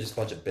 You guys are just a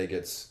bunch of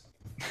bigots.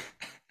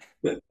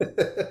 In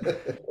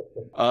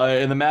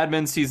the Mad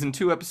Men season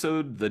 2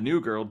 episode, The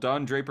New Girl,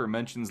 Don Draper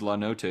mentions La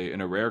Notte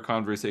in a rare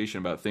conversation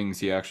about things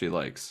he actually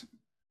likes.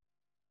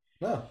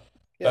 No.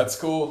 Yeah. That's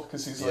cool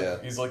because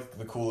Yeah. he's like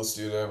the coolest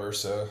dude ever.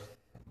 So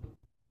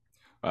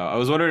I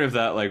was wondering if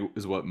that like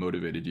is what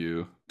motivated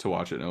you to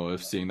watch it, Noah.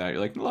 If seeing that,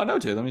 you're like, La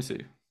Notte, let me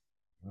see.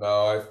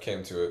 no, I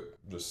came to it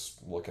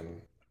just looking.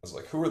 I was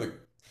like,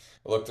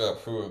 I looked up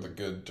who the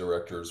good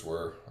directors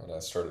were, and I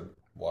started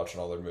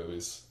watching all their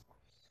movies.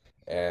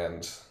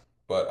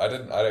 But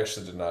I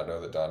actually did not know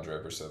that Don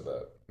Draper said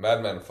that.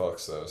 Mad Men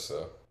fucks though,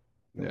 so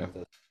Yeah.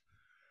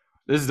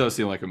 This does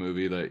seem like a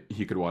movie that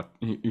he could watch.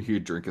 He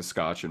could drink a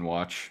scotch and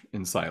watch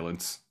in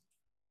silence.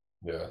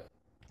 yeah.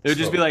 It would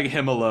just be So, like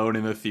him alone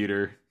in the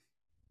theater,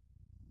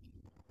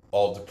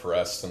 all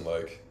depressed and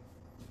like,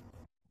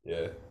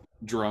 yeah.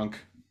 drunk.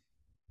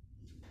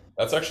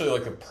 That's actually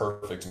like a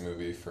perfect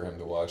movie for him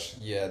to watch.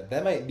 Yeah,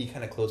 that might be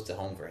kind of close to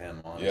home for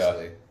him, honestly.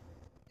 Yeah.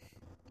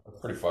 That's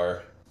pretty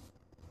fire.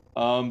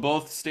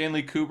 Both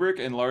Stanley Kubrick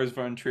and Lars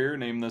von Trier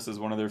named this as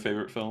one of their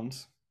favorite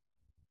films.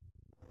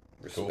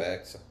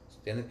 Respect.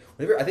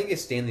 Whenever I think if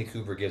Stanley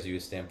Cooper gives you a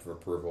stamp of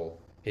approval,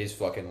 his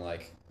fucking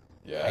like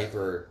Yeah.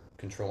 hyper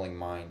controlling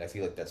mind, I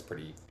feel like that's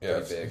pretty Yeah,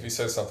 pretty if big. he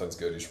says something's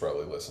good, you should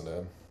probably listen to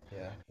him.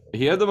 Yeah.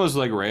 He had the most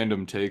like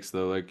random takes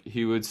though. Like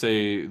he would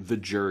say The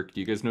Jerk. Do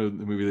you guys know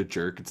the movie The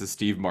Jerk? It's a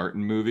Steve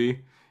Martin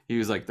movie. He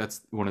was like,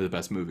 that's one of the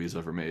best movies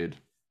ever made.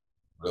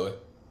 Really?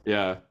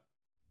 Yeah.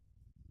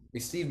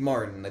 Like Steve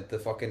Martin, like the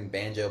fucking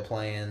banjo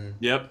playing.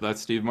 Yep,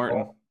 that's Steve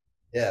Martin.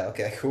 Yeah,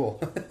 okay, cool.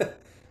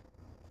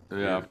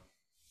 Yeah.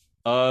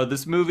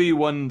 This movie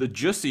won the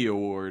Jussie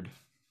Award.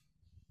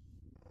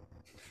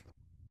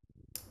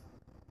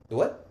 The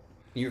what?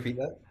 Can you repeat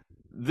that?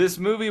 This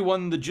movie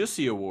won the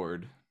Jussie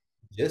Award.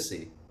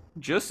 Jesse.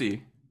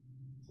 Jussie.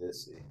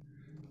 Jesse.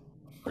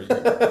 Are you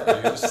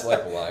just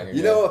like lying again?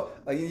 You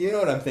know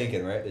what I'm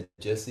thinking, right? The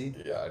Jesse.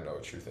 Yeah, I know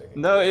what you're thinking.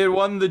 No, it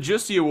won the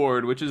Jussie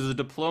Award, which is a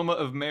diploma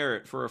of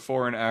merit for a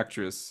foreign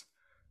actress.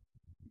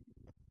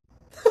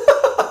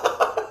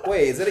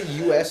 Wait, is that a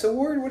U.S.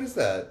 award? What is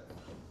that?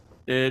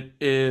 It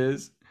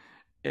is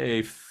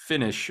a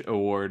Finnish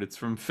award. It's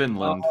from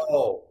Finland.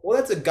 Oh, well,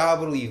 that's a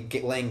gobbly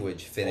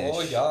language. Finnish.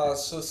 Oh yeah,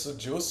 it's just a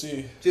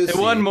juicy. Jesse. It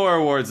won more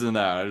awards than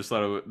that. I just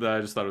thought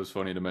it was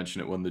funny to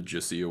mention it won the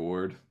Jussie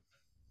Award.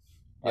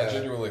 I Yeah.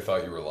 genuinely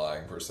thought you were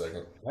lying for a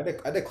second. I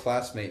had a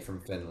classmate from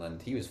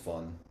Finland. He was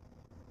fun.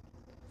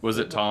 Was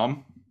it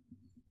Tom?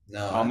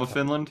 No, Tom not of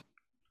Finland?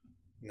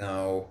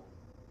 No,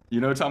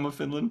 You know Tom of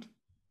Finland?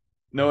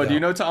 Noah, do you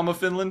No. know Tom of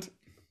Finland?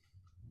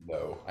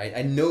 No.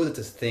 I know that's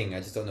a thing. I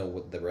just don't know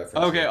what the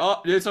reference. Okay,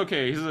 is. it's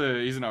okay.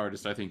 He's an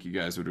artist I think you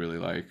guys would really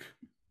like.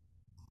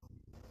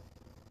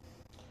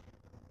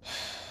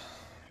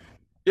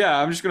 Yeah,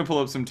 I'm just gonna pull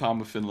up some Tom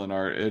of Finland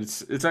art.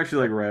 It's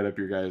actually like right up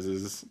your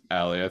guys'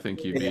 alley. I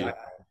think Yeah,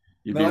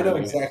 you'd no, be I know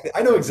really- exactly.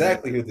 I know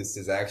exactly who this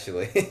is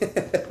actually.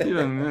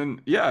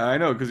 Yeah, I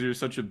know because you're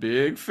such a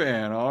big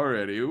fan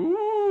already.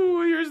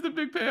 Ooh, here's the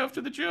big payoff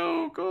to the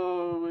joke.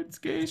 Oh, it's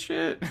gay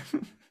shit.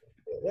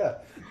 Yeah.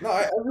 No,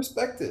 I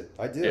respect it.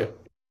 I do. Yeah.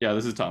 Yeah,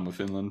 this is Tom of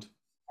Finland.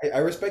 I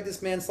respect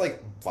this man's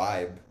like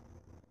vibe.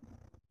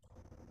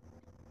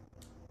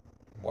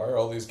 Why are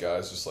all these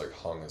guys just like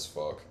hung as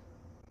fuck?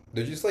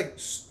 They're just like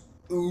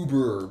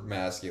uber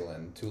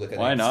masculine to like.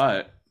 Why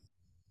not?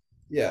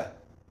 Yeah.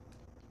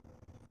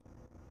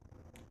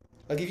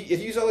 Like if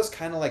you saw this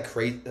kind of like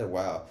crazy,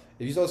 wow.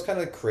 If you saw those kind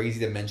of crazy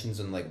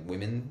dimensions in like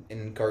women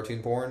in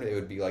cartoon porn, it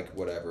would be like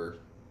whatever.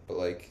 But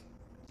like,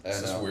 I It's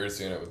don't just know. weird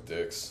seeing it with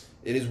dicks.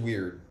 It is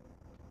weird.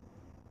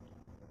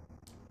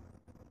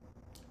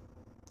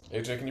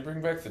 AJ, can you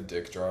bring back the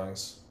dick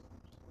drawings?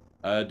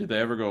 Did they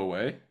ever go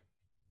away?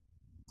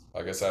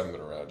 I guess I haven't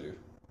been around you.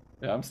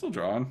 Yeah, I'm still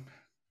drawing.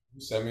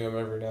 You send me them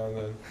every now and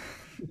then.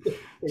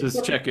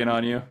 Just check in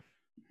on you.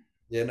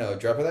 Yeah, no,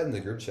 drop that in the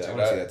group chat. I Dude,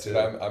 want to see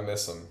that too. dude, I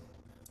miss them.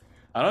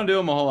 I don't do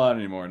them a whole lot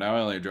anymore. Now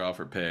I only draw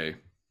for pay.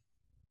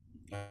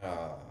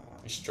 Ah.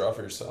 You should draw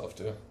for yourself,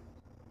 too.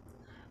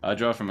 I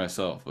draw for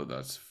myself, but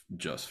that's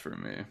just for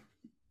me.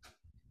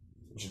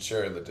 You should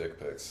share the dick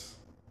pics.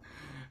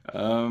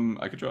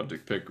 I could draw a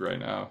dick pic right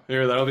now.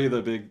 Here, that'll be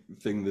the big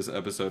thing this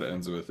episode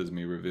ends with, is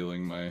me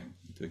revealing my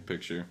dick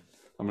picture.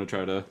 I'm gonna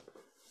try to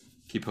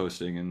keep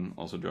posting and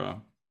also draw.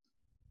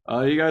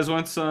 You guys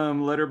want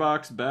some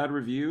Letterboxd bad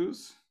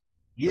reviews?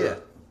 Yeah.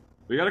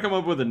 We gotta come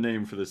up with a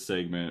name for this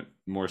segment,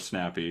 more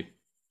snappy.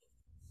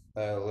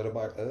 Little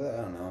box. I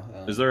don't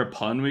know. Is there a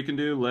pun we can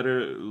do?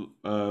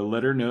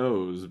 Letter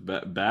nose,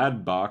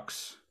 bad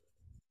box,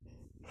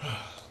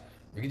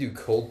 We could do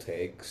cold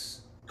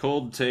takes.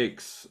 cold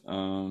takes.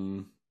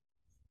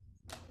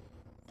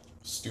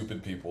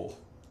 Stupid people.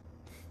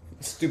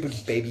 Stupid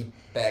baby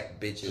back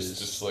bitches.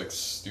 Just like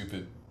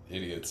stupid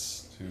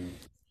idiots who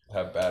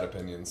have bad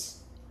opinions.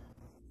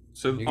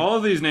 So all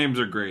of these names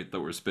are great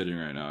that we're spitting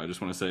right now. I just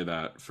want to say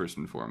that first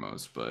and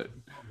foremost, but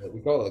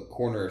We call it a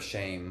corner of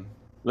shame.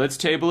 let's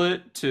table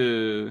it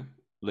to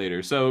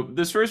later. So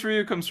this first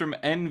review comes from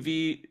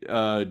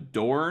NV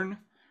Dorn.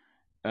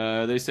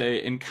 They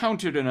say,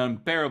 encountered an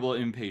unbearable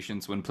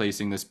impatience when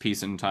placing this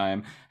piece in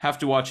time. Have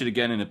to watch it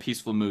again in a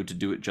peaceful mood to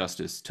do it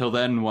justice. Till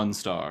then, 1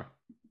 star.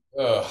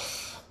 Ugh.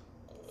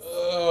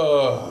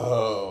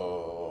 Oh.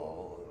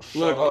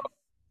 Look,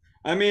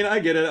 I mean, I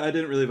get it. I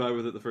didn't really vibe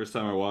with it the first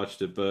time I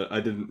watched it, but I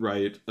didn't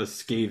write a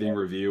scathing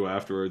review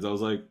afterwards. I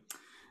was like,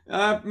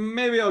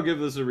 maybe I'll give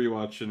this a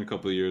rewatch in a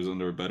couple of years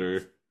under a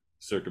better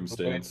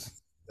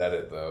circumstance. That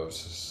it though,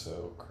 it's just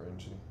so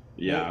cringy.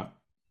 Yeah. I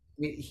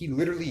mean, he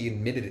literally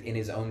admitted in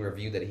his own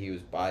review that he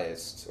was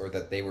biased, or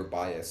that they were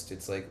biased.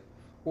 It's like,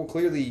 well,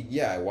 clearly,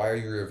 yeah, why are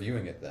you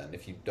reviewing it then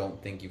if you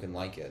don't think you can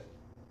like it?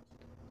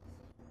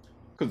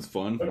 Because it's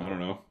fun. I don't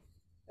know.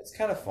 It's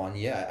kind of fun,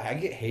 yeah. I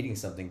get hating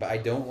something, but I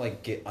don't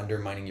like get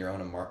undermining your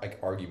own like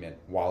argument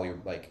while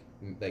you're like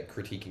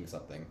critiquing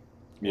something.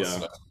 Yeah.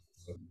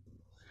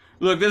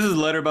 Look, this is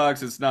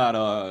Letterboxd. It's not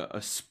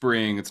a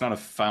spring. It's not a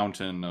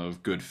fountain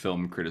of good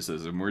film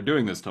criticism. We're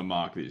doing this to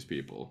mock these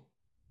people.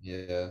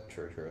 Yeah,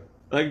 true.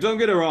 Like, don't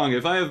get it wrong.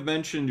 If I have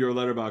mentioned your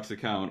Letterboxd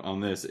account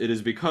on this, it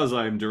is because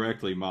I'm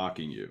directly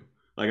mocking you.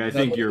 Like, I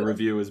think your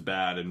review is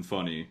bad and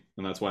funny,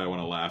 and that's why I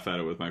want to laugh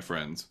at it with my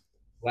friends.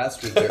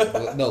 Last week,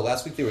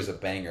 last week there was a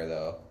banger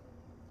though.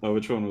 Oh,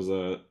 which one was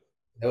that?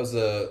 That was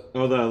a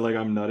Oh, the like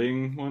I'm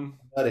nutting one.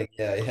 nutting.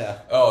 Yeah.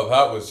 Oh,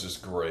 that was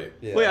just great.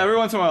 Yeah. Well, yeah, every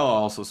once in a while I'll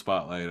also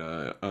spotlight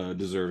a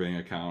deserving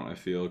account. I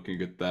feel can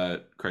get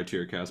that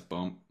Criteria Cast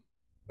bump.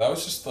 That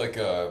was just like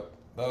that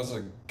was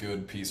a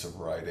good piece of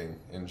writing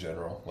in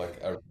general.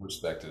 Like I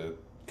respected it.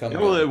 Come Yeah,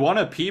 on. well, it won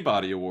a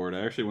Peabody Award.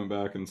 I actually went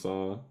back and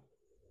saw.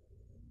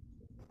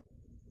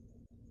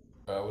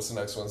 What's the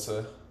next one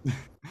say?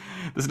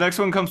 This next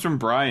one comes from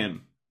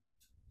Brian.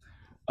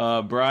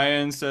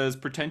 Brian says,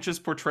 pretentious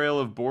portrayal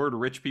of bored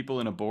rich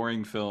people in a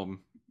boring film.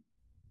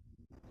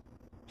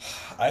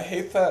 I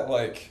hate that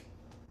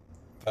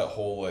that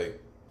whole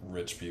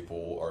rich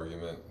people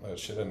argument. That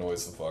shit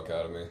annoys the fuck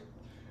out of me.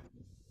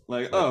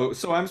 Like, oh,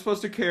 so I'm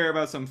supposed to care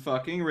about some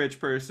fucking rich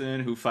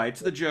person who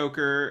fights the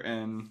Joker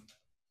and...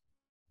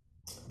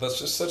 That's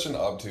just such an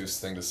obtuse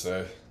thing to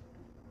say.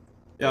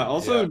 Yeah,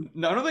 also,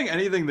 Yeah. I don't think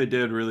anything they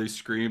did really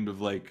screamed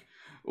of, like,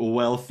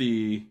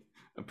 wealthy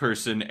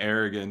person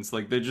arrogance.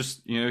 Like, they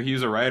just,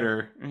 he's a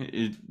writer.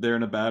 They're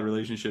in a bad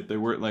relationship. They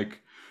weren't,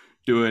 like,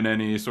 doing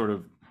any sort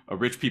of,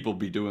 rich people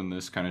be doing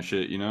this kind of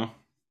shit, Yeah.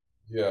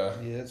 Yeah,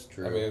 that's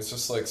true. I mean, it's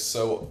just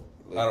so,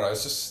 I don't know,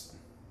 it's just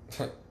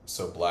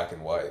so black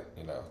and white,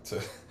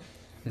 to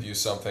view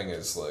something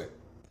as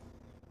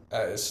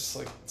it's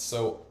just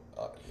so,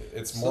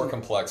 it's more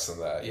complex than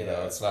that,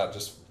 Yeah. It's not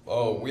just,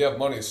 oh, we have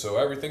money, so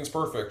everything's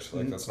perfect.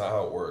 That's not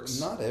how it works.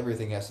 Not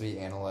everything has to be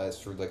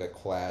analyzed through a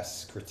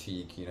class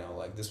critique,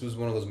 Like this was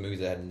one of those movies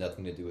that had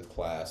nothing to do with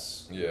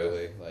class. Yeah.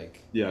 Really.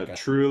 Yeah,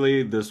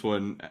 truly, this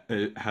one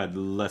it had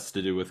less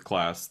to do with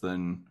class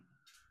than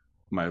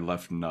my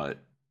left nut.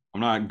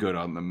 I'm not good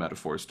on the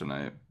metaphors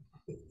tonight.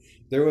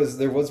 There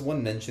was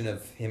one mention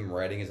of him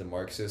writing as a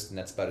Marxist, and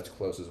that's about as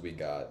close as we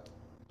got.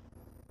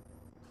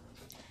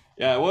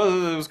 Yeah, it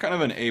was kind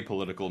of an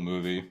apolitical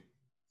movie,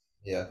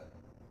 Yeah.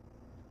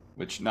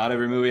 which not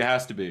every movie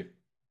has to be.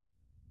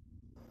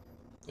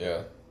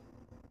 Yeah.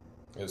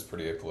 It's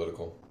pretty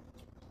apolitical.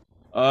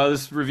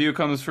 This review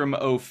comes from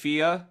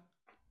Ophia.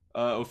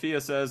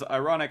 Ophia says,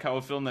 ironic how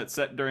a film that's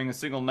set during a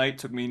single night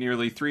took me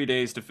nearly 3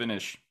 days to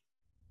finish.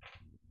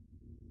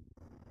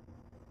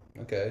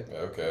 Okay.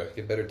 Okay.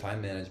 Get better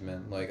time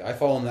management. Like I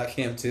fall in that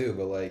camp too,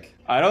 but like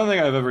I don't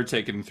think I've ever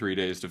taken 3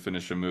 days to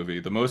finish a movie.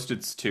 The most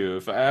it's two.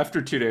 If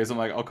after 2 days I'm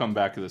like, I'll come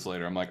back to this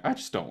later. I'm like, I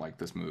just don't like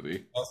this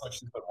movie. Sounds like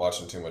she's been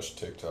watching too much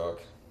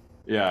TikTok.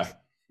 Yeah.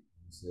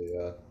 so,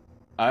 yeah.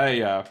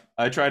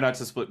 I try not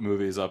to split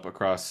movies up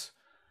across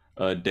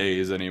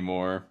days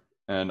anymore,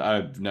 and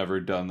I've never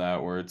done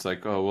that where it's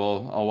like, oh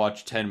well, I'll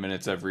watch 10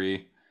 minutes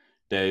every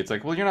day. It's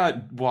like, well, you're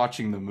not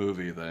watching the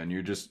movie then.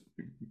 You're just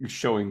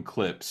showing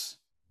clips.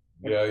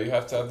 Yeah, you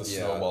have to have the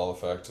Yeah. snowball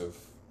effect of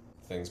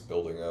things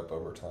building up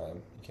over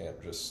time. You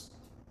can't just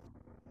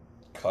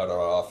cut it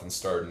off and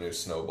start a new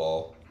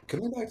snowball.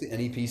 Coming back to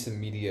any piece of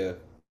media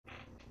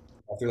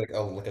after like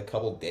a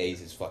couple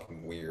days is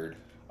fucking weird.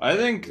 I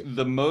think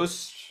the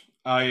most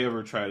I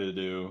ever try to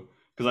do,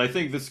 because I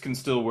think this can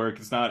still work.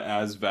 It's not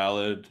as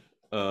valid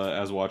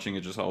as watching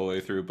it just all the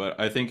way through, but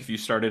I think if you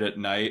start it at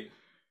night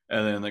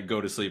and then like go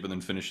to sleep and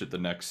then finish it the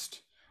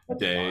next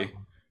day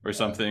or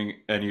something,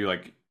 and you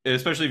like,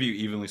 especially if you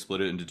evenly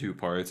split it into two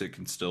parts, it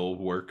can still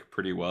work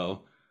pretty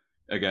well.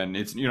 Again,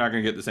 it's you're not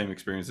gonna get the same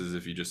experiences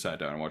if you just sat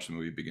down and watched the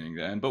movie beginning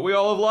to end. But we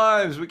all have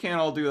lives. We can't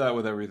all do that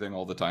with everything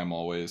all the time,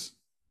 always.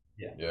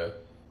 Yeah.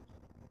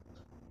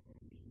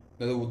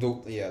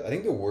 No, yeah, I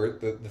think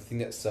the thing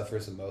that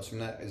suffers the most from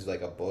that is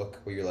like a book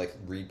where you like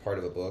read part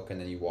of a book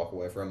and then you walk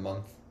away for a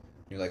month.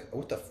 And you're like, oh,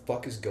 what the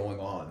fuck is going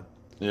on?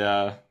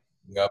 Yeah.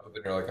 Yeah, but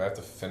then you're like, I have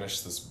to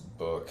finish this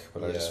book,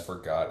 but I Yeah. just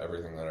forgot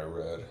everything that I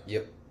read.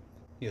 Yep.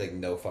 You like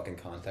no fucking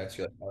context.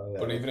 You're like, oh yeah.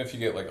 But even if you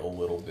get like a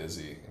little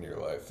busy in your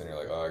life, then you're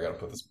like, oh, I gotta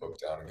put this book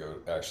down and go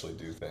actually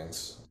do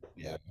things.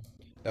 Yeah.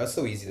 No, it's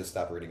so easy to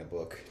stop reading a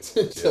book.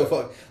 It's so Yeah.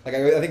 fuck. Like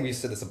I think we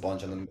said this a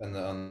bunch on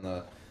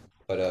the.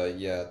 But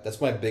yeah, that's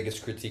my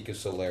biggest critique of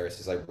Solaris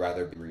is I'd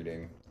rather be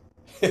reading.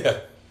 Yeah.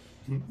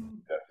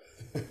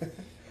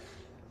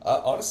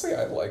 Honestly,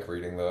 I like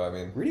reading though. I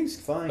mean, Reading's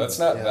fine. that's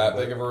not yeah, that but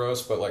big of a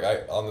roast, but like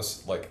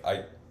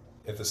I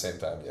at the same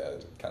time, yeah,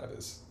 it kind of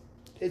is.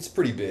 It's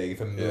pretty big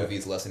if a Yeah. movie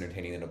is less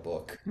entertaining than a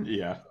book.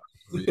 Yeah.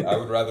 I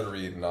would rather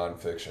read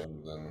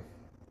nonfiction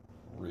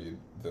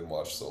than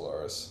watch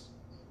Solaris.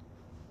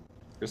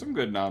 There's some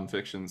good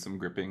nonfiction, some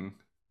gripping.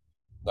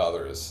 No,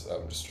 there is.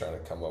 I'm just trying to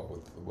come up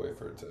with a way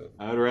for it to.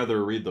 I'd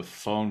rather read the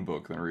phone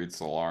book than read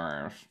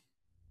Solaris.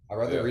 I'd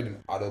rather Yeah. read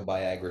an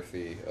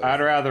autobiography.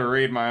 I'd rather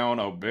read my own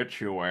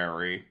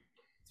obituary.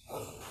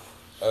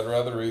 I'd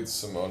rather read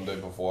Simone de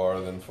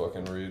Beauvoir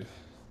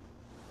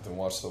than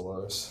watch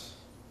Solaris.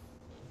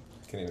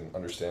 I can't even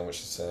understand what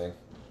she's saying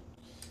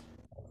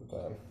half the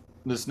time.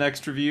 This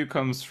next review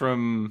comes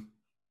from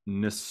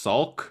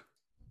Nisalk.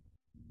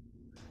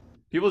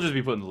 People just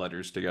be putting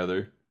letters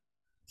together.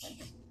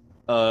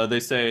 They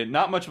say,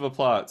 not much of a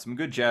plot, some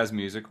good jazz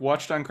music,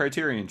 watched on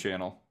Criterion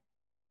Channel.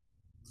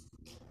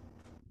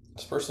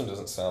 This person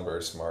doesn't sound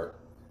very smart.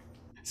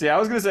 See, I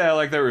was gonna say I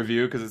like that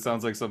review because it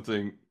sounds like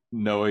something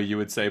Noah you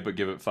would say, but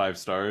give it 5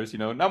 stars. You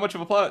know, not much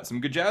of a plot,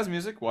 some good jazz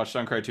music, watched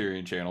on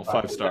Criterion Channel,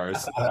 5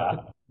 stars.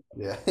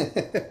 Yeah.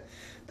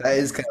 That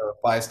is kind of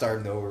a 5-star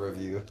no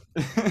review.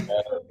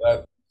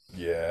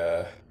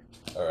 Yeah.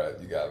 All right,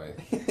 you got me.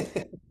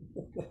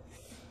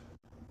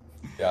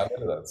 Yeah, I'm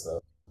into that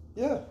stuff.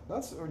 Yeah,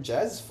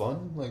 jazz is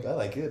fun. Like I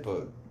like it,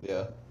 but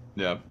yeah.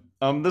 Yeah.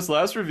 This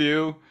last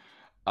review,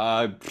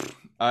 I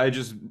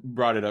just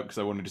brought it up because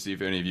I wanted to see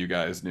if any of you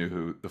guys knew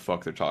who the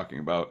fuck they're talking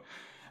about.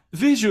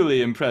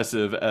 Visually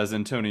impressive as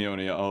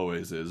Antonioni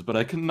always is, but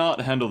I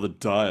cannot handle the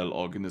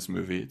dialogue in this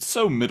movie. It's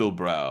so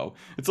middlebrow.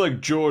 It's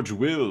like George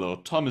Will or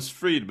Thomas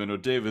Friedman or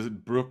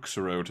David Brooks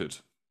wrote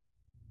it.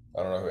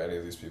 I don't know who any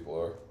of these people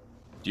are.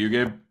 Do you,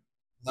 Gabe?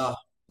 No.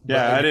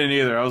 Yeah, I didn't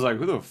either. I was like,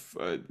 who the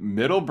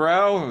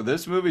middlebrow?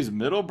 This movie's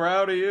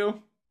middlebrow to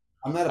you?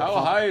 I'm not a How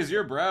pump- high is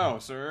your brow,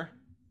 sir?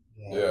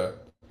 Yeah.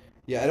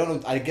 Yeah, I don't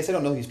know. I guess I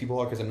don't know who these people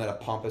are because I'm not a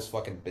pompous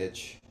fucking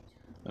bitch.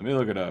 Let me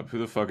look it up. Who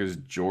the fuck is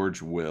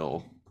George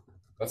Will?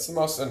 That's the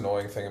most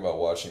annoying thing about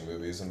watching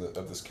movies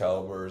of this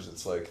caliber is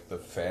it's like the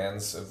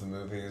fans of the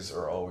movies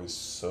are always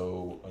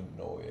so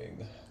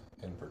annoying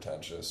and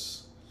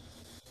pretentious.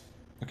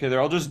 Okay, they're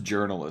all just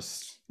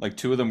journalists. Like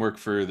 2 of them work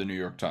for the New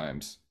York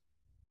Times.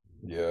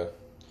 Yeah.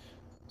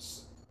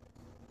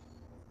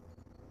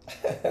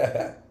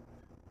 Can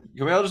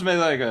we all just make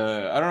like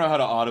a... I don't know how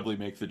to audibly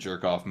make the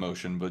jerk off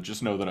motion, but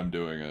just know that I'm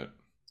doing it.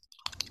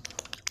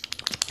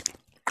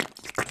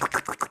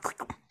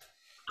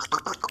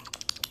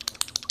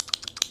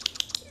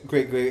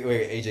 Great,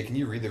 AJ, can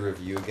you read the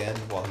review again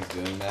while he's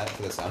doing that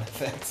for the sound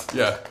effects?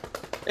 Yeah.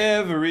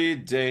 Every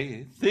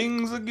day,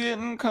 things are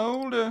getting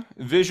colder.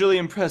 Visually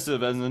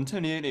impressive as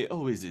Antonioni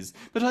always is,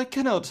 but I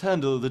cannot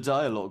handle the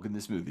dialogue in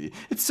this movie.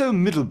 It's so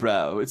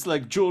middlebrow. It's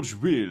like George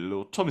Will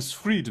or Thomas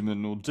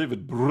Friedman or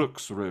David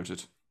Brooks wrote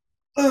it.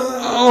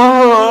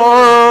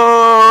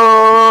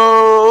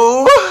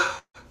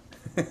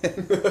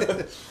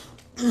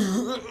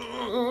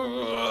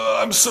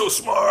 I'm so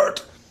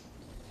smart.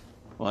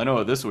 Well, I know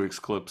what this week's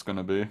clip's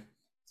gonna be.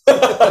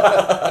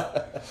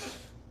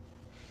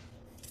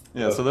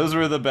 Yeah, so those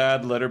were the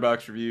bad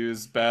letterbox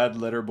reviews. Bad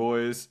letter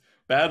boys.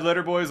 Bad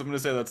letter boys. I'm gonna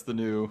say that's the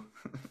new.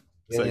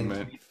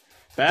 segment.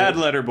 Bad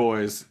letter,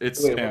 boys.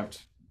 It's Wait,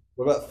 stamped.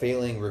 What about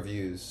failing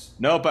reviews?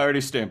 Nope, I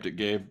already stamped it,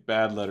 Gabe.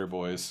 Bad letter,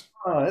 boys.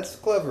 Oh, that's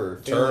clever.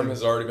 Term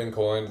has already been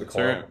coined.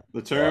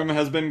 The term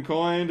has been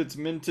coined. It's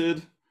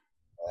minted.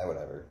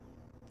 Whatever.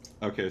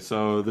 Okay,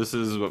 so this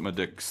is what my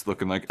dick's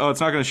looking like. Oh,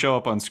 it's not going to show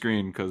up on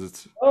screen because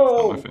it's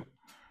Oh! not my face.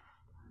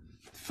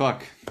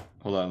 Fuck.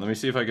 Hold on. Let me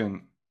see if I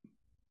can...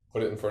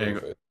 Put it in front of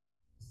your face.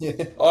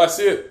 Oh, I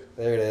see it.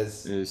 There it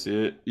is. You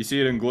see it? You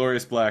see it in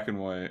glorious black and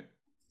white.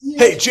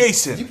 Hey,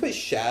 Jason! Did you put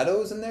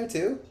shadows in there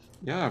too?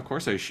 Yeah, of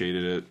course I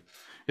shaded it.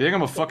 You think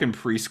I'm a fucking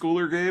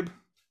preschooler, Gabe?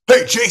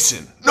 Hey,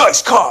 Jason!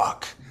 Nice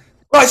cock!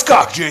 Nice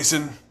cock,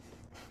 Jason!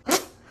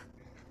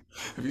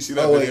 Have you seen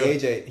that Oh wait,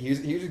 video? AJ,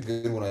 here's a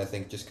good one I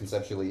think just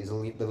conceptually. Is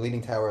the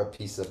Leaning Tower a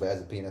piece of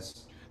as a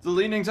penis? The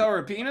Leaning Tower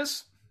of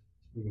Penis?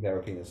 Leaning Tower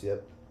penis,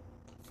 yep.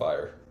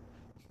 Fire.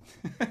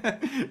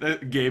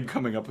 Gabe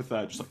coming up with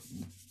that, just like...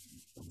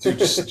 Dude,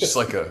 just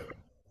like a...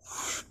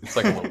 It's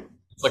like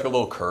a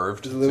little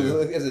curved, Just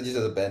too. just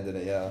has a bend in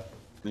it, yeah.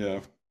 Yeah.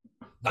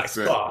 Nice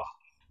Great. cock.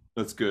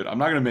 That's good. I'm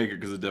not going to make it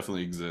because it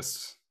definitely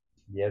exists.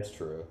 Yeah, it's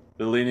true.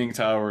 The Leaning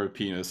Tower of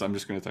Penis. I'm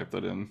just going to type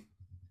that in.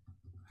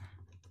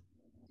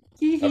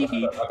 I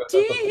guarantee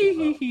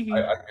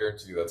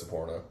you that's a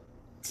porno.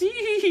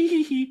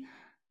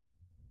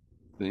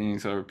 Leaning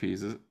Tower of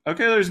Pieces.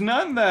 Okay, there's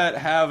none that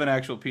have an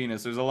actual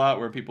penis. There's a lot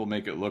where people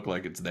make it look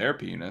like it's their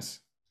penis.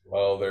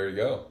 Well, there you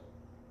go.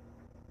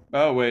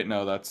 Oh, wait,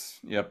 no, that's...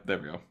 Yep, there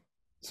we go.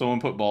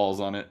 Someone put balls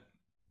on it.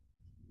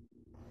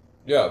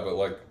 Yeah, but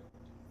like,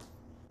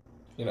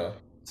 you know,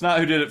 It's not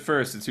who did it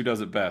first, it's who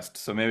does it best.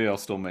 So maybe I'll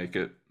still make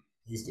it.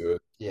 please do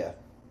it. Yeah.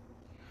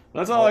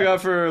 That's all I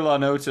got for La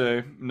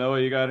Notte.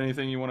 Noah, you got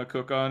anything you want to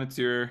cook on? It's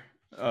your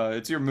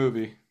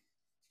movie.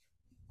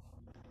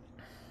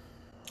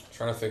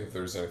 Trying to think if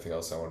there's anything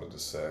else I wanted to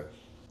say.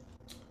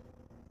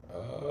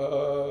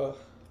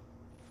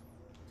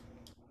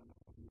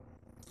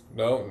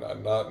 No,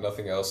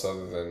 nothing else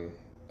other than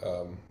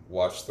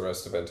watch the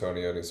rest of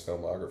Antonioni's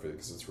filmography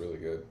because it's really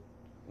good.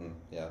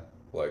 Yeah.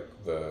 Like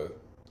the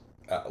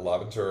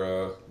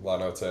L'Avventura, La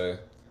Notte,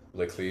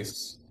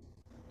 L'Eclisse,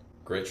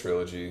 great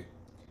trilogy.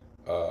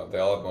 They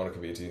all have Monica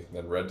Vitti.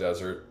 Then Red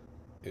Desert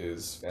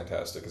is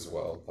fantastic as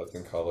well. That's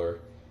in color.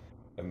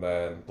 And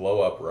then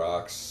Blow Up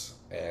rocks.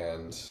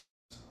 And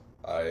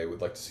I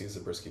would like to see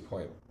Zabriskie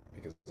Point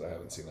because I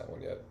haven't seen that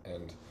one yet.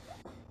 And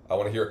I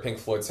want to hear a Pink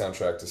Floyd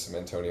soundtrack to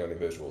some Antonioni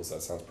visuals.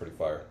 That sounds pretty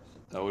fire.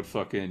 That would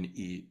fucking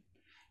eat.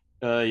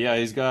 Yeah,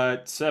 he's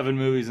got 7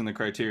 movies in the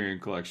Criterion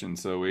Collection,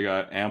 so we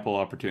got ample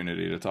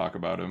opportunity to talk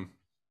about him.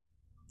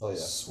 Oh yeah.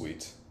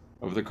 Sweet.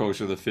 Over the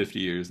course of the 50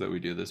 years that we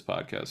do this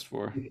podcast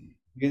for.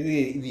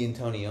 The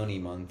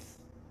Antonioni month.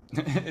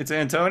 It's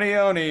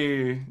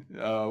Antonioni.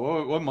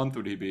 What month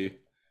would he be?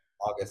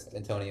 August,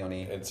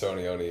 Antonioni.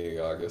 Antonioni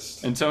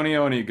August.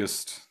 Antonioni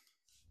August.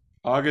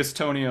 August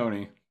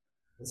Tonioni.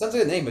 It sounds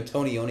like a name, but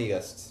Tonioni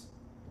August.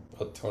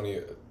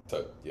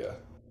 Yeah.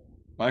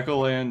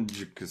 Michael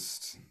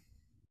Angicust.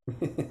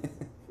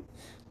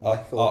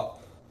 Michael.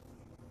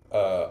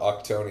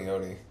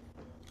 Octonioni.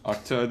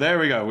 There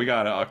we go. We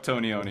got it.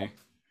 Octonioni.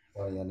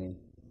 Tonioni.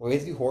 Well, we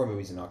have to do horror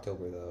movies in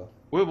October, though.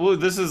 Well,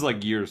 this is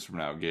like years from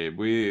now, Gabe.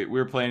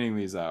 We're planning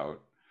these out.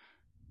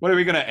 What, are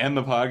we gonna end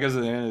the podcast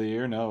at the end of the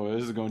year? No,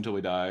 this is going until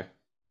we die.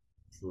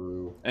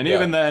 True. And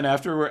even then,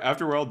 after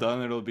we're all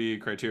done, it'll be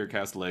Criteria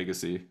Cast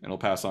Legacy, and it'll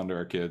pass on to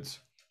our kids.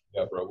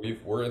 Yeah, bro.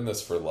 We're in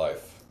this for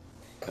life.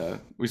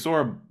 We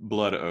swore a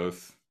blood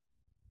oath.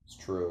 It's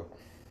true.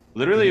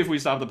 Literally, if we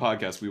stop the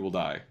podcast, we will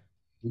die.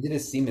 We did a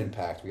semen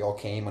pact. We all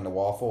came on the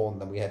waffle,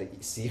 and then we had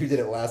to see who did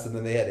it last, and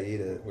then they had to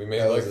eat it. We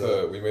made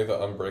we made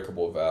the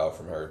unbreakable vow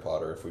from Harry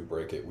Potter. If we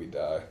break it, we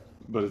die.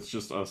 But it's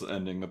just us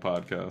ending the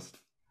podcast.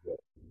 Yeah.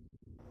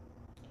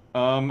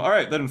 All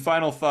right, then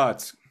final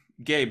thoughts.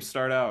 Gabe,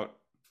 start out.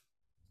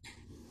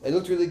 It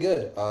looked really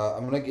good.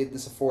 I'm gonna get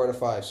this a 4 out of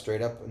 5,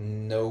 straight up.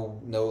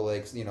 No,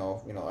 like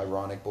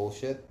ironic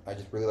bullshit. I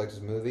just really like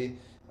this movie.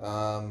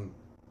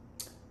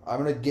 I'm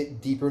gonna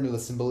get deeper into the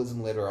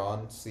symbolism later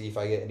on, see if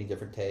I get any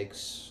different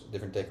takes,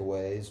 different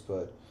takeaways.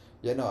 But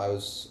yeah, no, I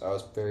was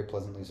very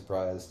pleasantly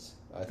surprised.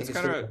 I think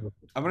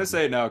I'm gonna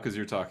say it now because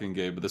you're talking,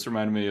 Gabe. But this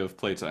reminded me of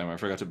Playtime. I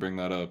forgot to bring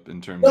that up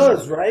in terms. It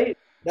does, right?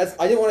 I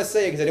didn't want to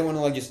say it because I didn't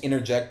want to just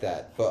interject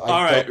that. But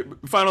all right,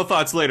 final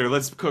thoughts later.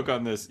 Let's cook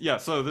on this. Yeah,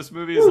 so this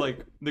movie is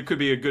there could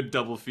be a good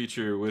double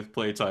feature with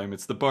Playtime.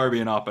 It's the Barbie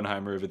and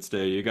Oppenheimer of its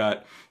day. You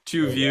got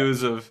two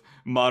views of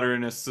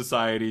modernist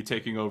society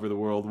taking over the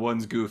world.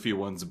 One's goofy,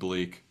 one's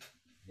bleak.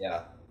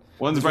 Yeah.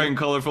 One's bright and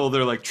colorful.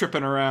 They're like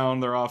tripping around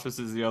their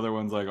offices. The other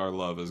one's like, our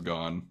love is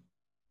gone.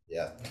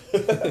 Yeah.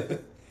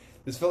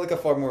 This felt like a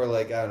far more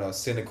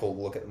cynical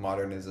look at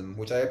modernism,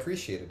 which I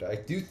appreciated. I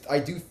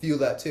do feel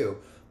that too.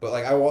 But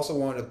I also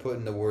wanted to put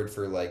in the word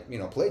for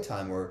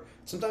Playtime, where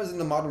sometimes in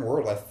the modern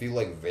world I feel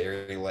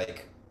very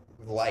light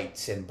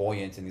and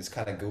buoyant and just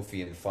kind of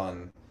goofy and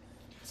fun.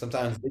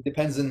 Sometimes it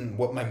depends on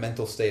what my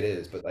mental state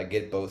is, but I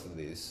get both of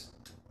these.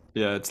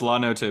 Yeah, it's La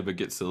Notte, but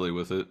get silly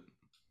with it.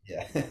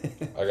 Yeah.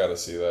 I gotta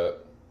see that.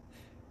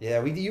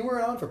 Yeah, you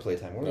weren't on for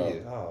playtime, were No.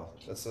 you? Oh,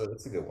 that's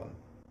a good one.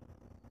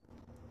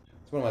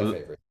 It's one of my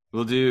favorites.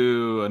 We'll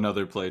do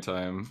another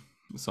playtime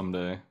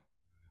someday.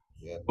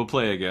 Yeah. We'll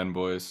play again,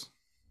 boys.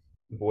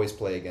 Boys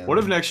play again. What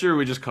if next year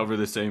we just cover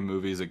the same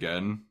movies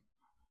again?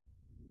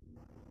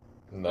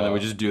 And then we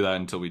No. just do that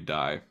until we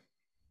die.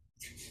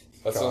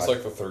 That sounds God.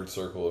 like the third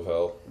circle of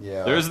hell.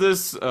 Yeah. There's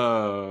this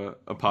a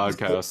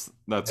podcast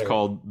that's Hey.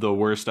 called The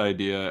Worst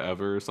Idea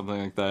Ever, something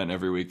like that, and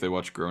every week they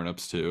watch Grown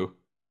Ups too.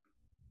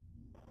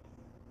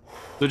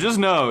 So just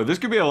know, this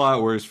could be a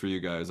lot worse for you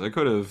guys. I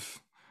could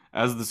have,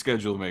 as the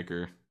schedule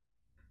maker.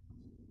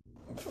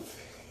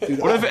 Dude,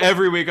 What if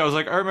every week I was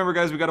like, all right, remember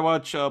guys, we gotta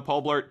watch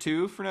Paul Blart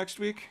 2 for next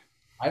week?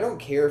 I don't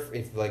care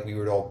if like we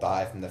would all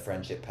die from the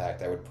friendship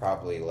pact. I would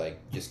probably like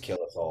just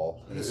kill us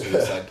all in the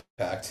suicide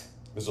pact.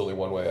 There's only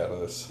one way out of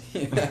this.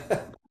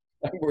 Yeah.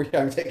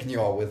 I'm taking you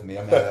all with me.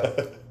 I'm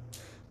out.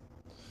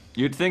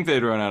 You'd think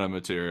they'd run out of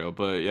material,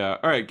 but yeah.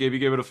 All right, Gabe, you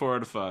gave it a 4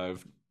 out of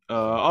 5.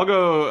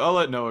 I'll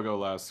let Noah go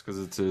last because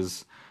it's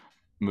his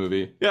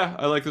movie. Yeah,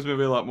 I like this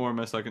movie a lot more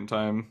my second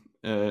time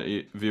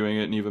viewing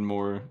it, and even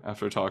more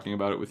after talking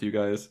about it with you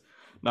guys.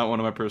 Not one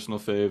of my personal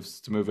faves.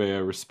 It's a movie I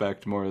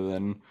respect more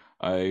than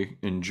I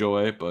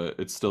enjoy, but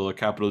it's still a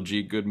capital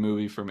G good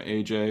movie from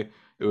AJ.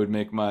 It would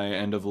make my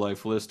end of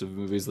life list of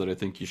movies that I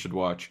think you should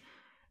watch.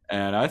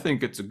 And I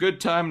think it's a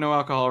good time, no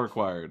alcohol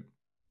required.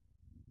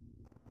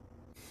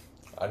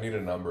 I need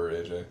a number,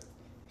 AJ.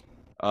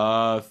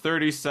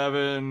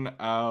 37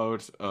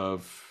 out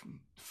of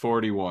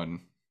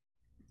 41.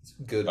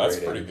 Good. That's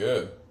rating. pretty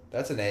good.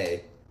 That's an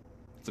A.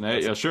 It's an A?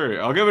 Yeah,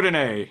 sure. I'll give it an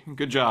A.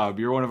 Good job.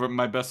 You're one of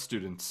my best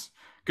students.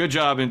 Good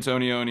job,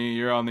 Antonioni.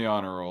 You're on the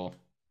honor roll.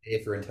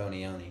 A for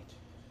Antonioni.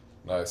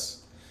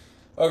 Nice.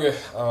 Okay.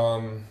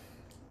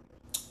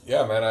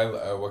 Yeah, man.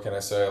 I what can I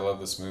say? I love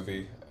this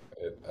movie.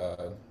 It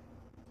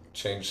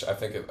changed. I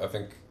think a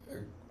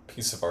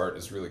piece of art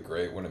is really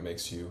great when it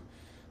makes you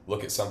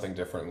look at something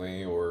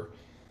differently, or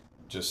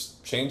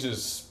just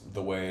changes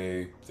the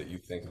way that you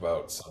think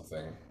about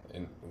something,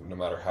 in no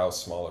matter how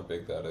small or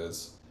big that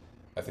is.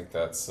 I think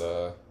that's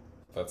the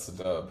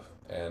dub,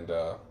 and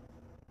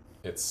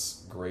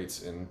it's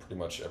great in pretty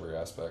much every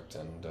aspect.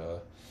 And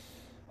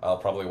I'll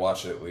probably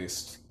watch it at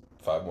least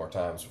 5 more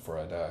times before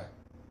I die.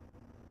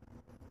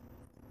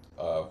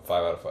 5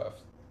 out of 5.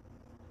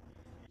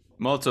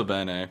 Molto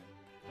bene.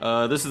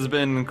 This has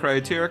been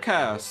Criteria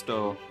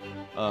Casto.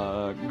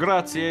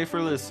 Grazie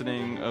for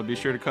listening. Be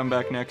sure to come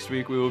back next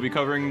week. We will be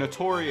covering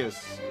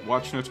Notorious.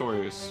 Watch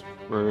Notorious.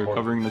 We're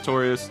covering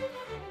Notorious.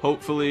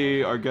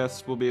 Hopefully our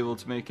guest will be able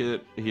to make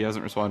it. He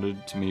hasn't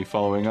responded to me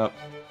following up.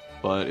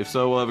 But if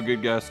so, we'll have a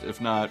good guest. If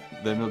not,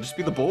 then it'll just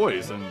be the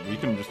boys and we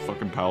can just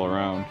fucking pal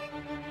around.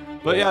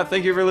 But yeah,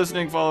 thank you for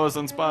listening. Follow us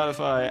on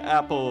Spotify,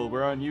 Apple.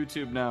 We're on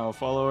YouTube now.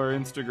 Follow our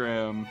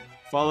Instagram.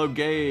 Follow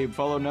Gabe.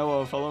 Follow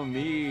Noah. Follow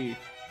me.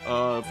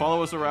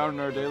 Follow us around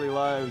in our daily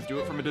lives. Do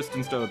it from a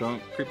distance, though.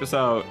 Don't creep us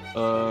out.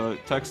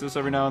 Text us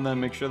every now and then.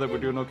 Make sure that we're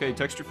doing okay.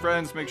 Text your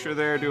friends. Make sure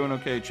they're doing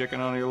okay. Check in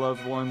on your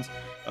loved ones.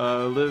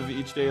 Live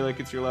each day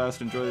like it's your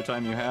last. Enjoy the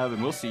time you have.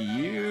 And we'll see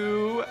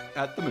you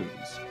at the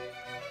movies.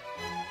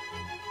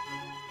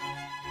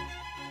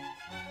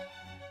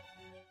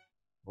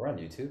 We're on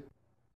YouTube.